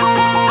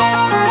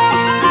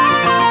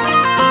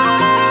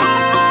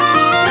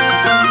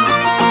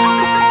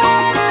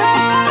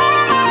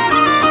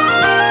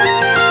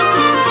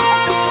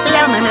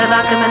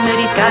 Wakker met nu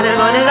die skade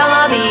gore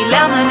galabi,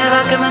 lernen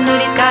wakker met nu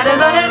die skade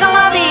gore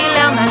galabi,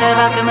 lernen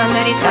wakker met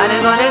nu die skade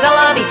gore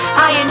galabi.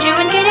 Hij en Jew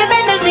en Kydd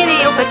vendor zitten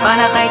op het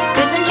panagheid.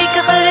 Kussen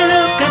chique gure,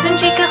 kussen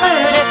chique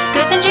gure,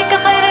 kussen chique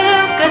gure,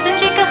 kussen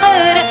chique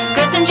gure,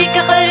 kussen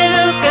chique gure,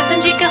 kussen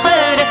chique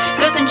gure,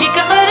 kussen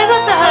chique gure,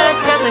 kussen hart,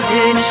 kussen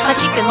hunisch gaat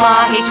chicken la,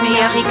 heet me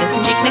jachi,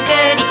 kussen chick ne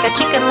curry, gaat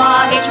chicken la,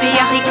 heet me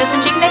jachi, kussen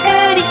chick ne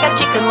curry, gaat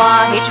chicken la,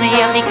 heet me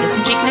jachi,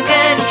 kussen chick ne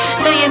curry.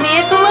 Zo je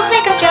meer koelig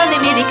lekker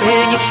Charlie met die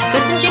curry,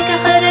 kussen chique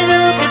gure,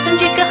 kussen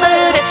chique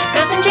gure,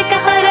 kussen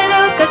chique gure,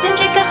 kussen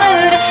chique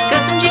gure,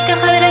 kussen chique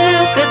gure,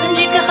 kussen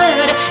chique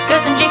gure,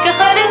 kussen chique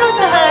gure,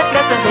 kussen hart,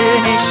 kussen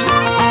hunisch.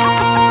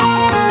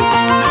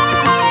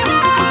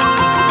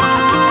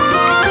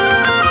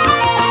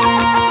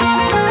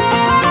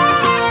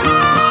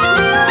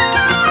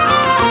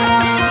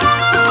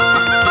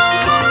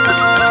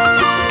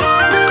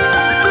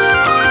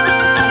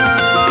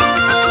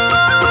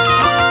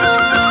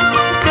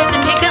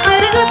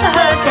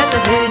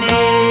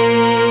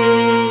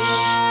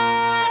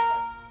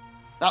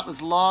 That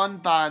was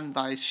Lòn Bàn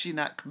by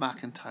Sineag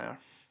MacIntyre.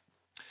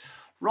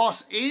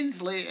 Ross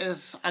Ainslie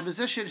is a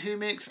musician who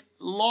makes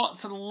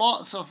lots and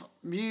lots of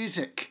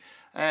music.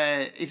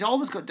 He's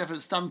always got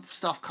different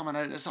stuff coming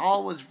out. It's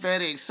always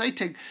very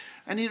exciting.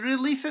 And he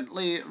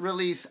recently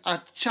released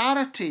a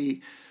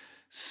charity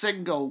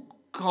single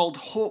called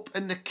Hope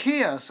in the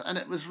Chaos, and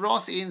it was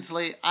Ross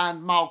Ainslie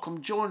and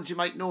Malcolm Jones. You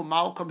might know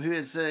Malcolm, who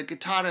is the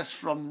guitarist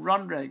from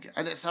Runrig,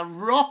 and it's a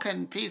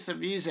rocking piece of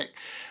music.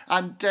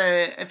 And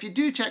if you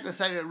do check this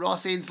out at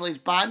Ross Ainslie's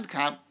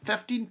Bandcamp,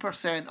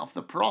 15% of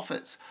the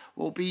profits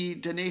will be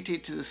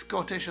donated to the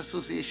Scottish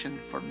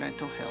Association for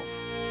Mental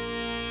Health.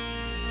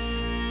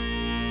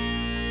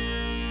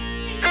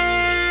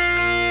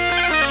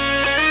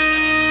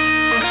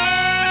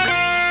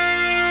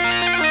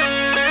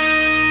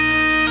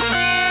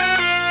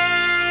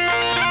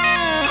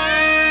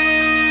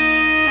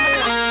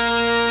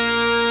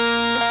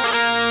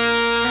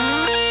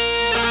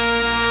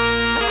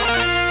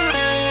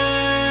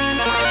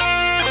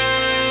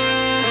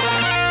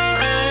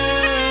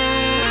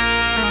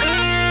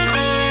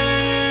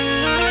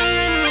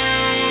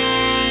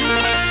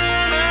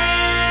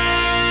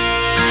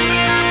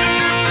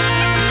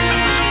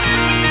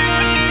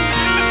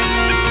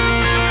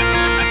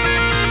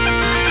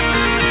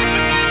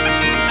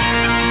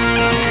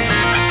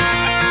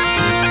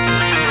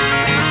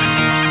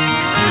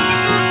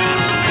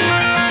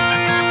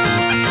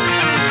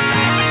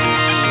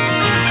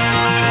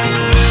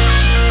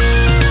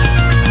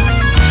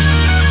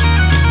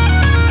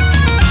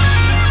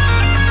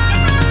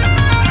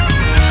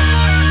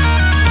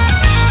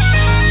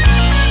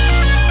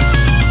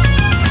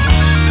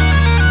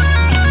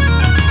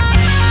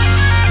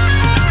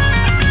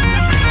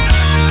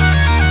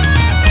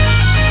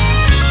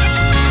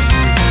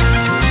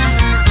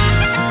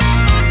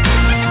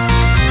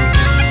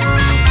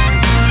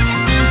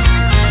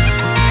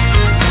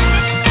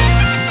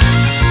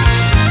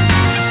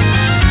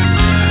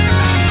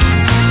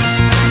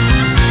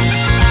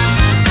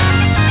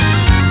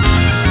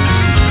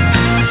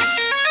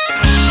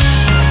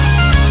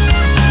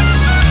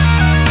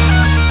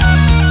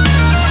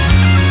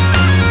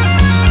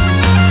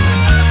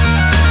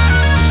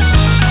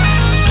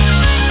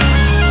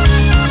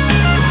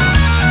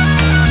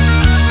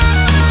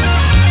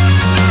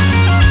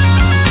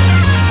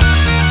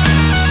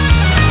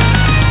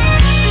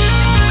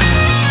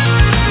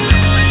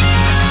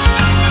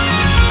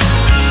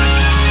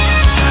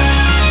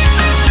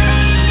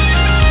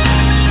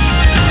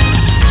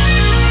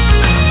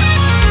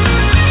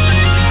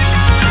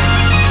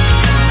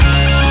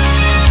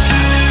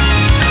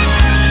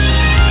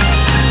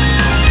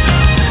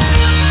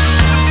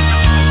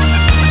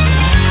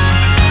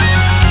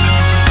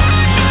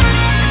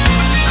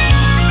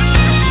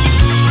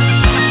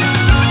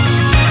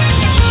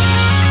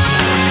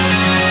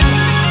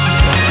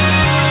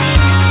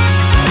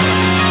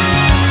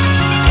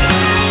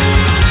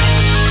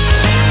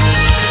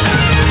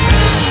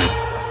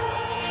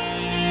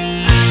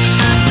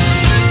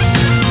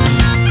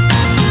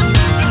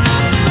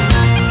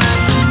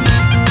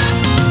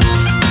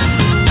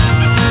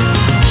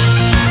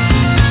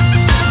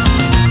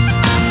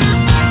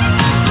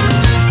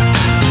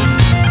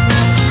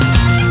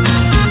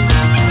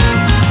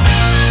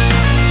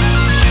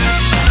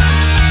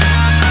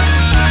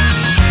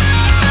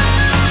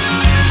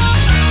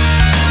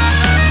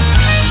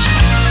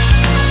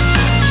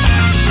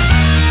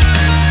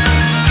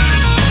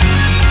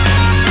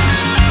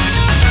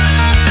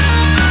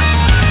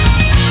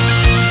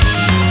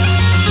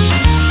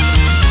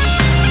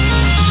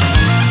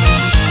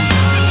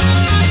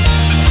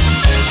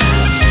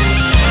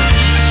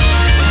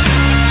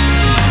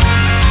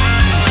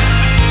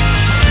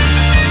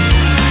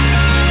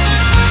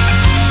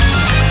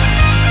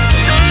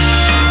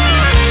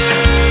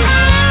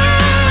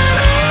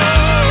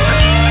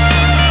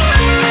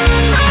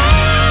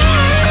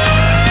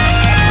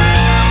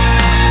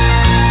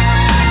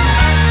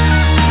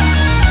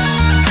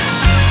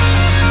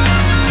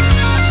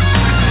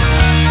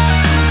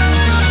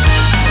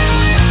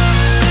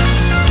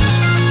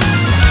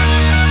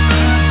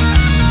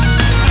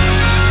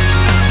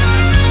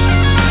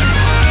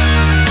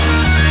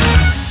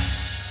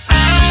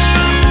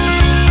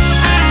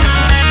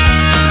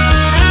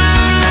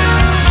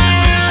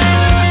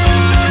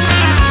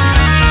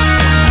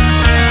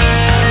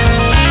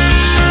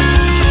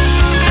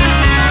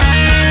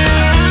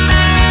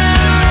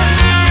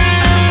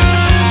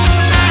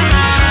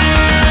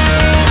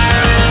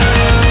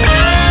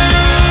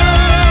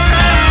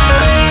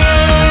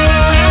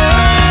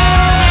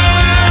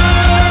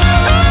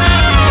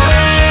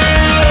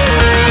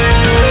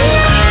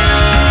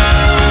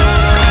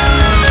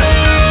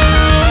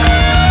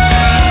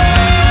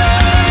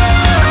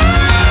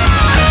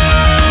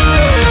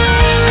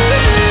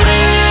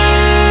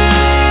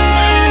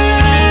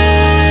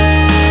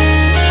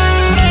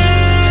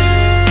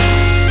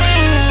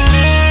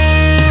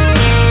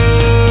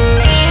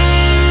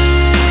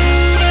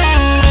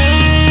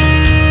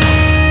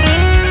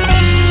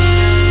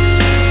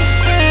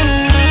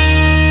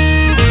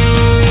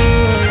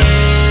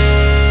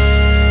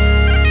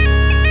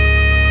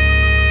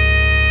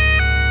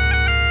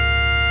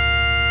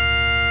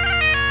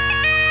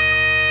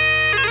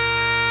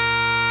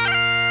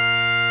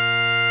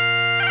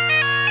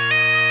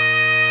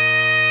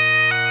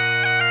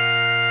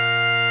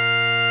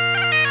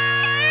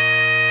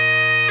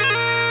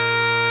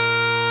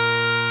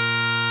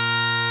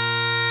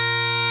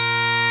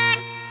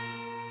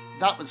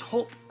 That was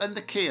Hope in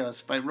the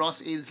Chaos by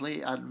Ross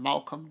Ainslie and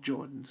Malcolm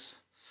Jones.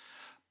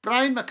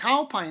 Brian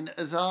McAlpine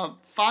is a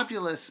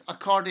fabulous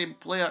accordion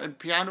player and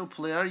piano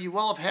player. You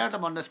will have heard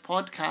him on this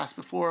podcast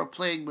before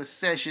playing with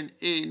Session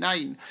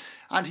A9.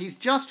 And he's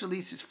just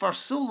released his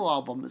first solo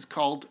album. It's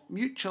called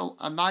Mutual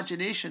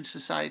Imagination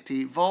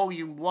Society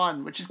Volume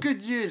 1, which is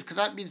good news because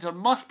that means there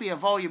must be a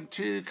Volume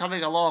 2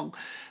 coming along.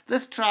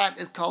 This track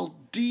is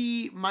called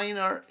D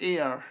Minor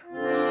Air.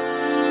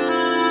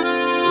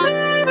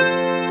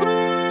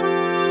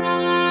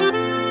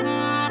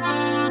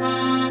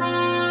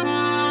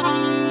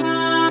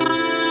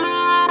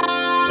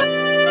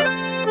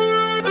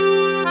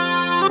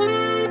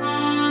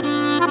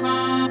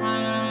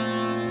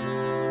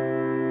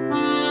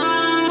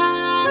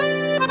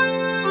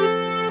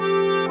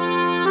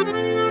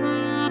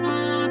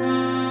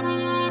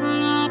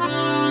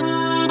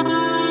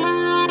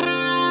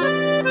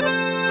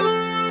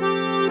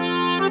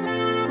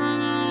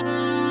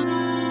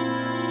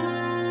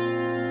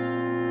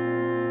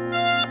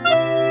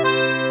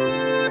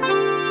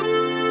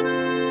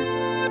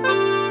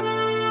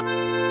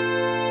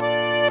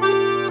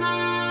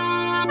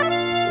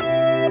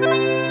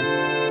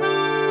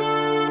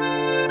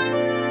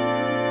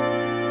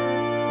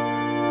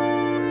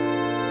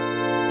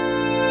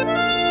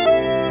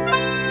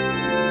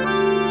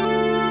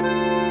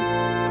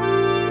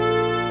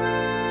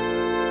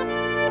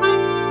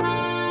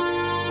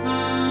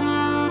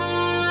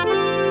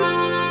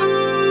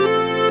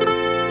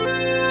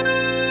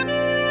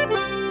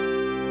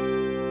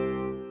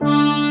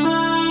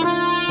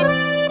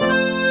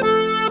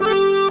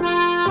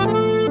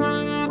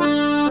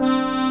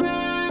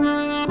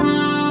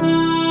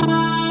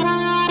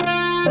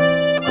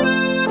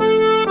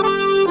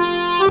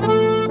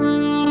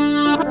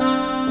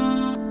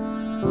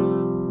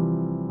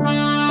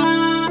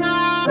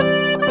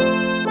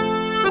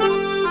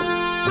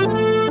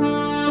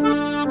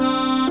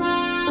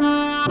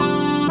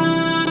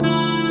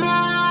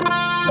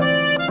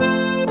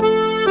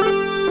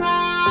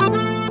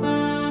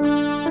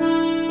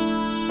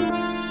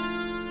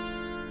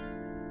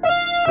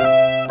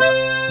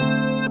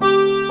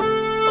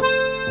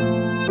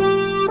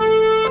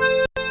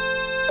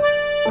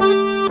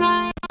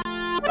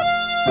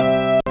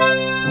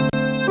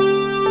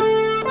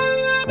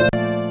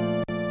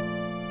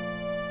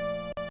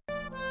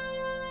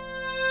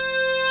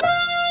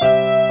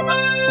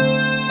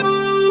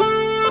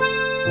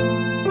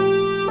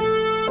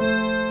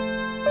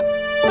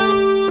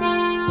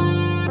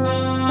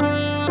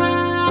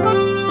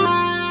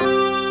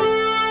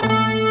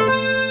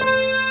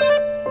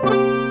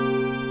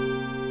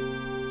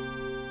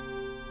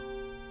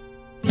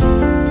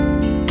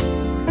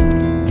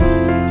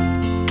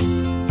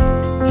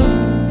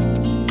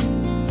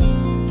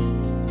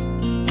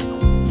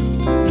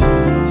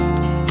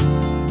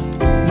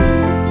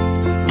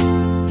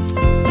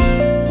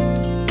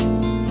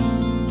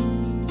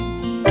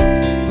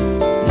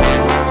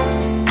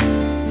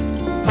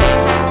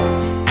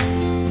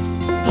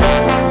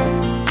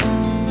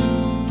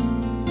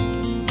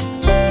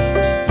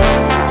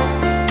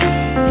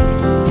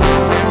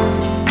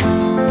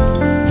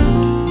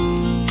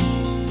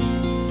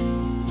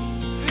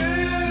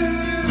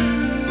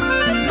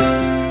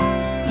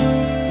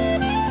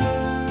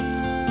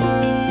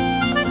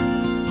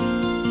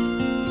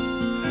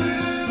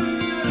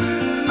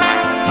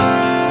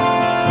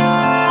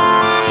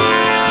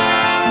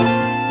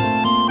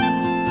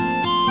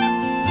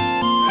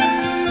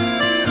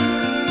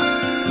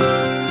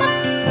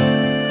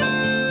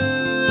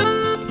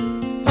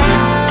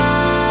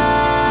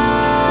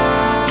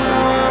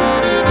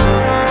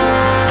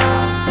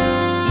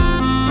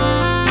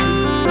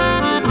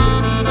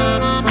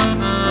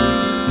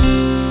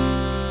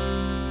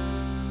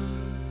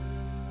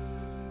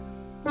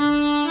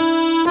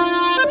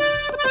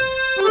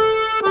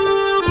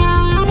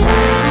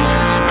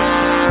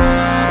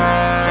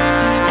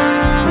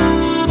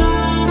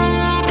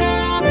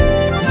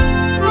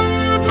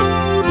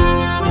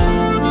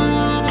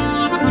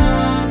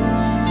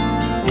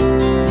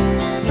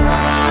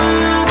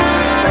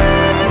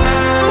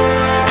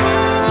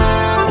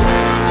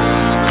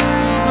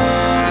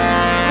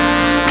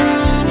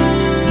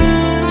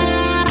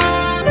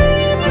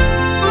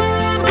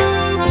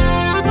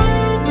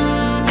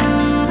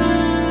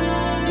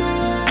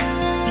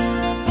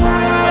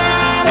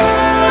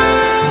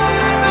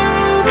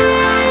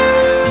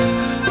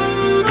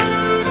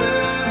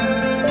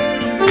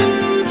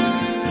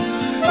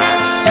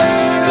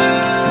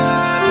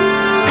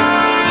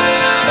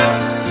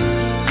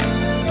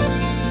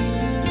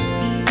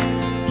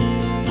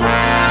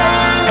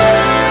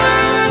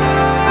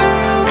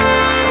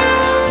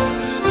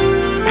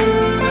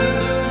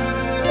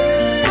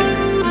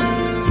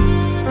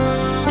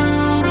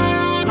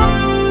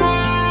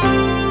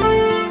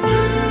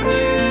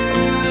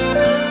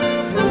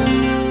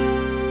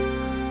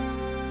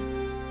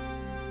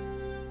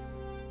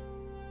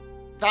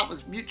 That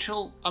was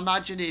Mutual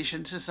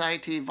Imagination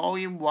Society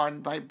Volume 1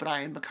 by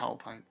Brian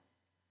McAlpine.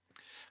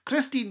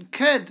 Christine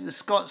Kydd, the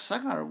Scots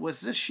singer,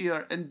 was this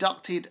year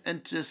inducted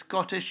into the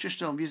Scottish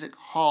Traditional Music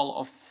Hall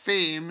of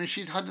Fame.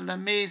 She's had an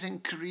amazing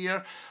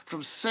career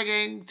from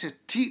singing to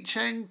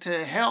teaching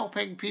to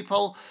helping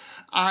people,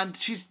 and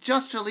she's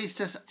just released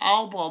this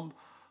album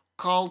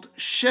called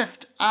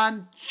Shift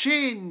and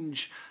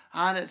Change,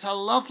 and it's a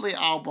lovely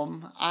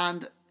album.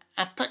 And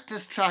I picked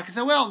this track. It's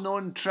a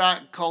well-known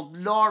track called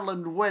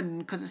Norland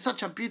Wind because it's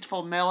such a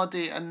beautiful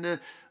melody, and the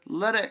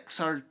lyrics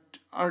are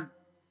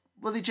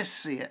well, they just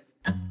say it.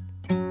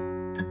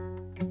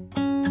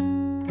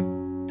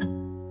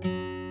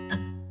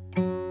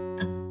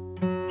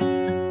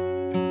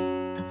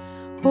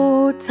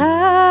 Oh,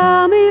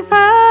 tell me if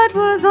it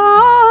was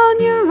on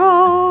your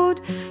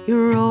road,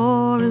 your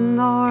roaring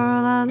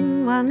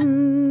Norland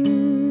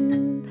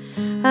wind,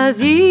 as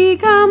ye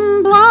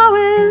come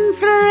blowing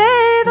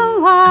frae the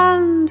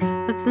land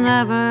that's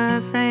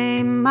never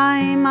frae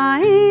my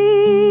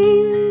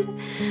mind.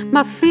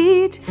 My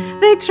feet,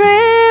 they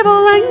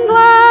travel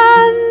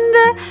England,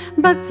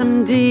 but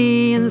I'm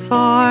deeing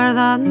for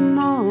the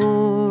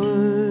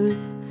north.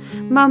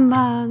 My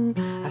man,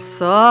 I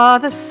saw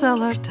the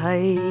siller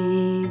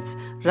tides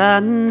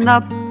run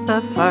up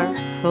the Firth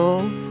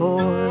o'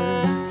 Forth.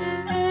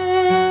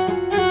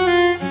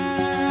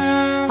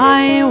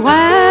 I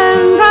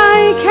went,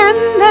 I ken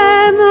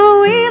them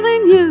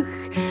wheeling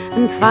youth,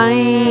 and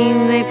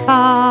find they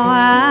fall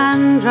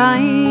and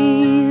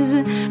rise,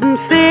 and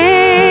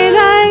fain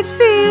I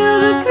feel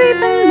the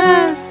creeping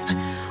mist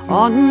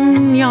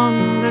on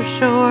yonder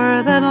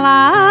shore that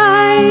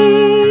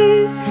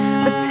lies.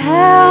 But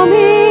tell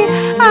me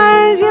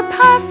as you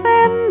pass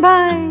them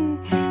by,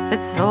 if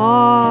it's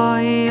all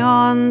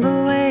on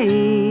the way.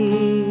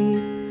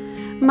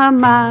 My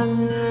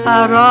man,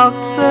 I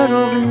rocked the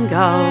roving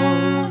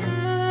gulls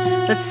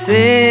that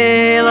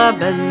sail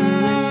up in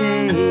the day.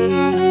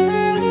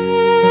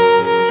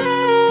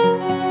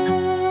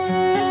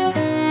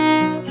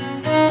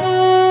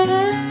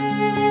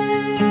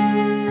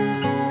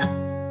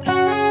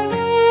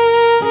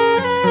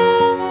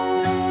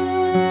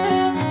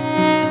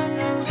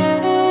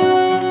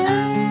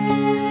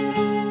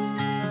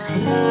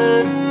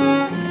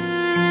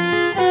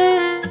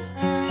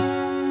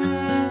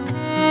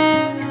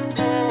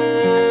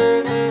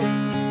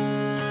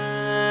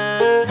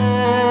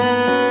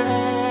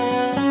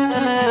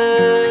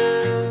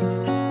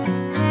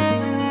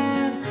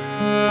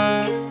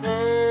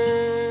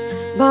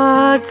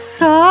 But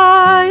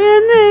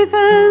sighing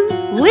Nathan,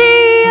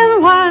 Lee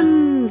and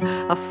Wand,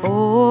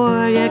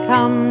 afore you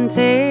come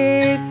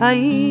to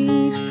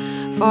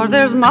Fyfe, for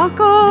there's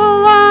muckle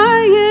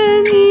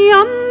lying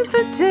on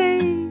the day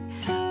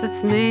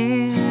that's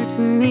mair to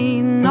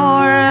me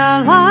nor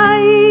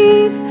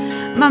alive.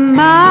 My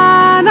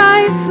man,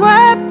 I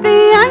swept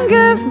the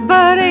Angus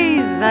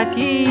berries that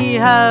ye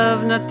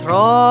have not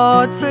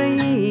trod for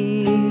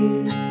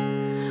years.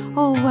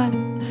 Oh,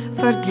 when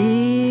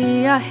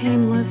forgie a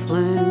hameless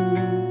loon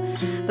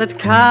that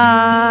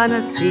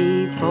canna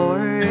see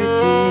for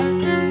tea.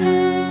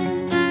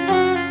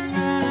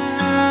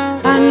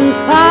 And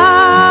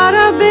far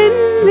up in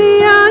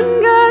the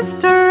Angus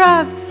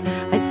troughs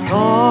I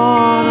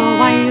saw the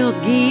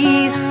wild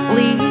geese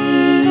flee,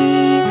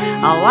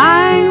 a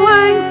lang,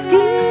 lang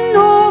skein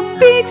o'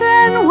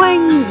 beaten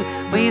wings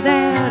with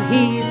their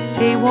heads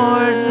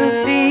towards the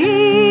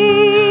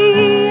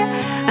sea.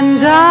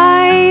 And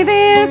I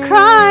their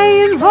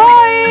crying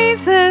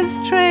voices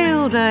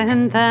trailed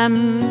in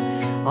them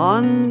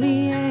on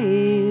the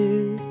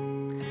air.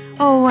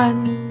 Oh,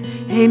 when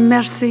a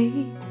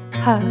mercy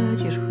had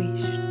you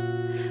wished,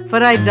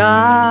 for I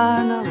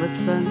darna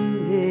listen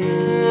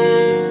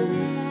here.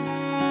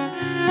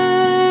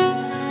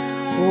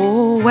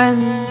 Oh,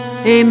 when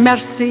a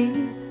mercy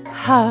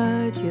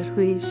had you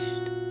wished,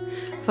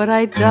 for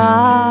I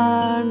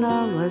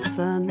darna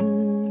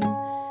listen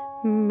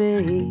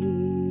mere.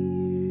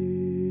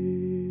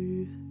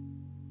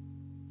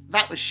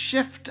 That was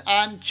Shift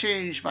and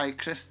Change by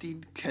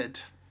Christine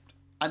Kydd,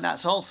 and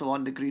that's also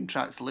on the Green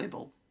Tracks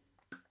label.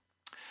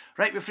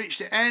 Right, we've reached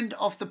the end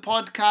of the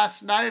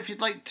podcast now. If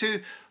you'd like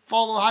to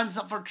follow Hands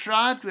Up for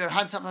Trad, we're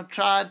Hands Up for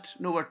Trad.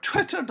 No, we're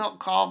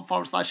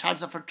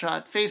twitter.com/Hands Up for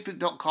Trad,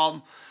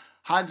 facebook.com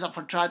Hands Up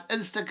for Trad,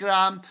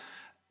 Instagram.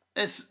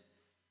 It's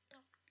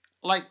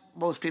like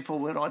most people,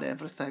 we're on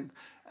everything.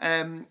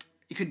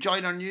 You can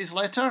join our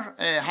newsletter,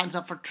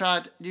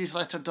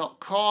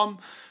 handsupfortradnewsletter.com.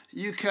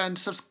 You can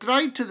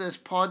subscribe to this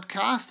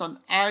podcast on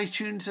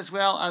iTunes as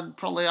well, and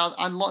probably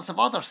and lots of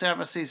other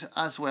services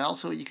as well.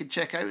 So you can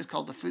check out. It's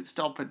called the Foot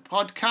Stompin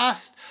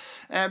Podcast.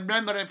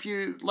 Remember, if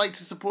you like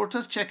to support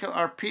us, check out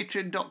our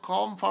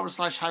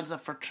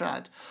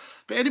patreon.com/handsupfortrad.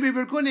 But anyway,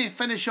 we're going to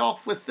finish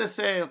off with this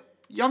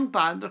young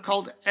band. They're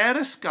called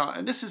Eriska,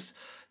 and this is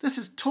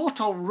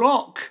total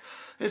rock.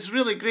 It's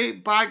really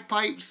great,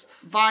 bagpipes,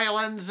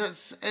 violins.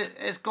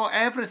 It's got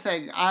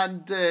everything,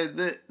 and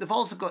they've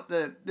also got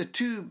the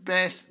two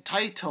best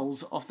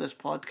titles of this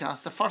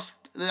podcast.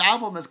 The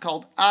album is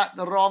called At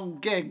the Wrong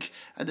Gig,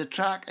 and the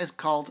track is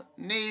called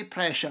Nae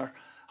Pressure.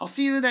 I'll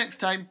see you the next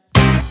time.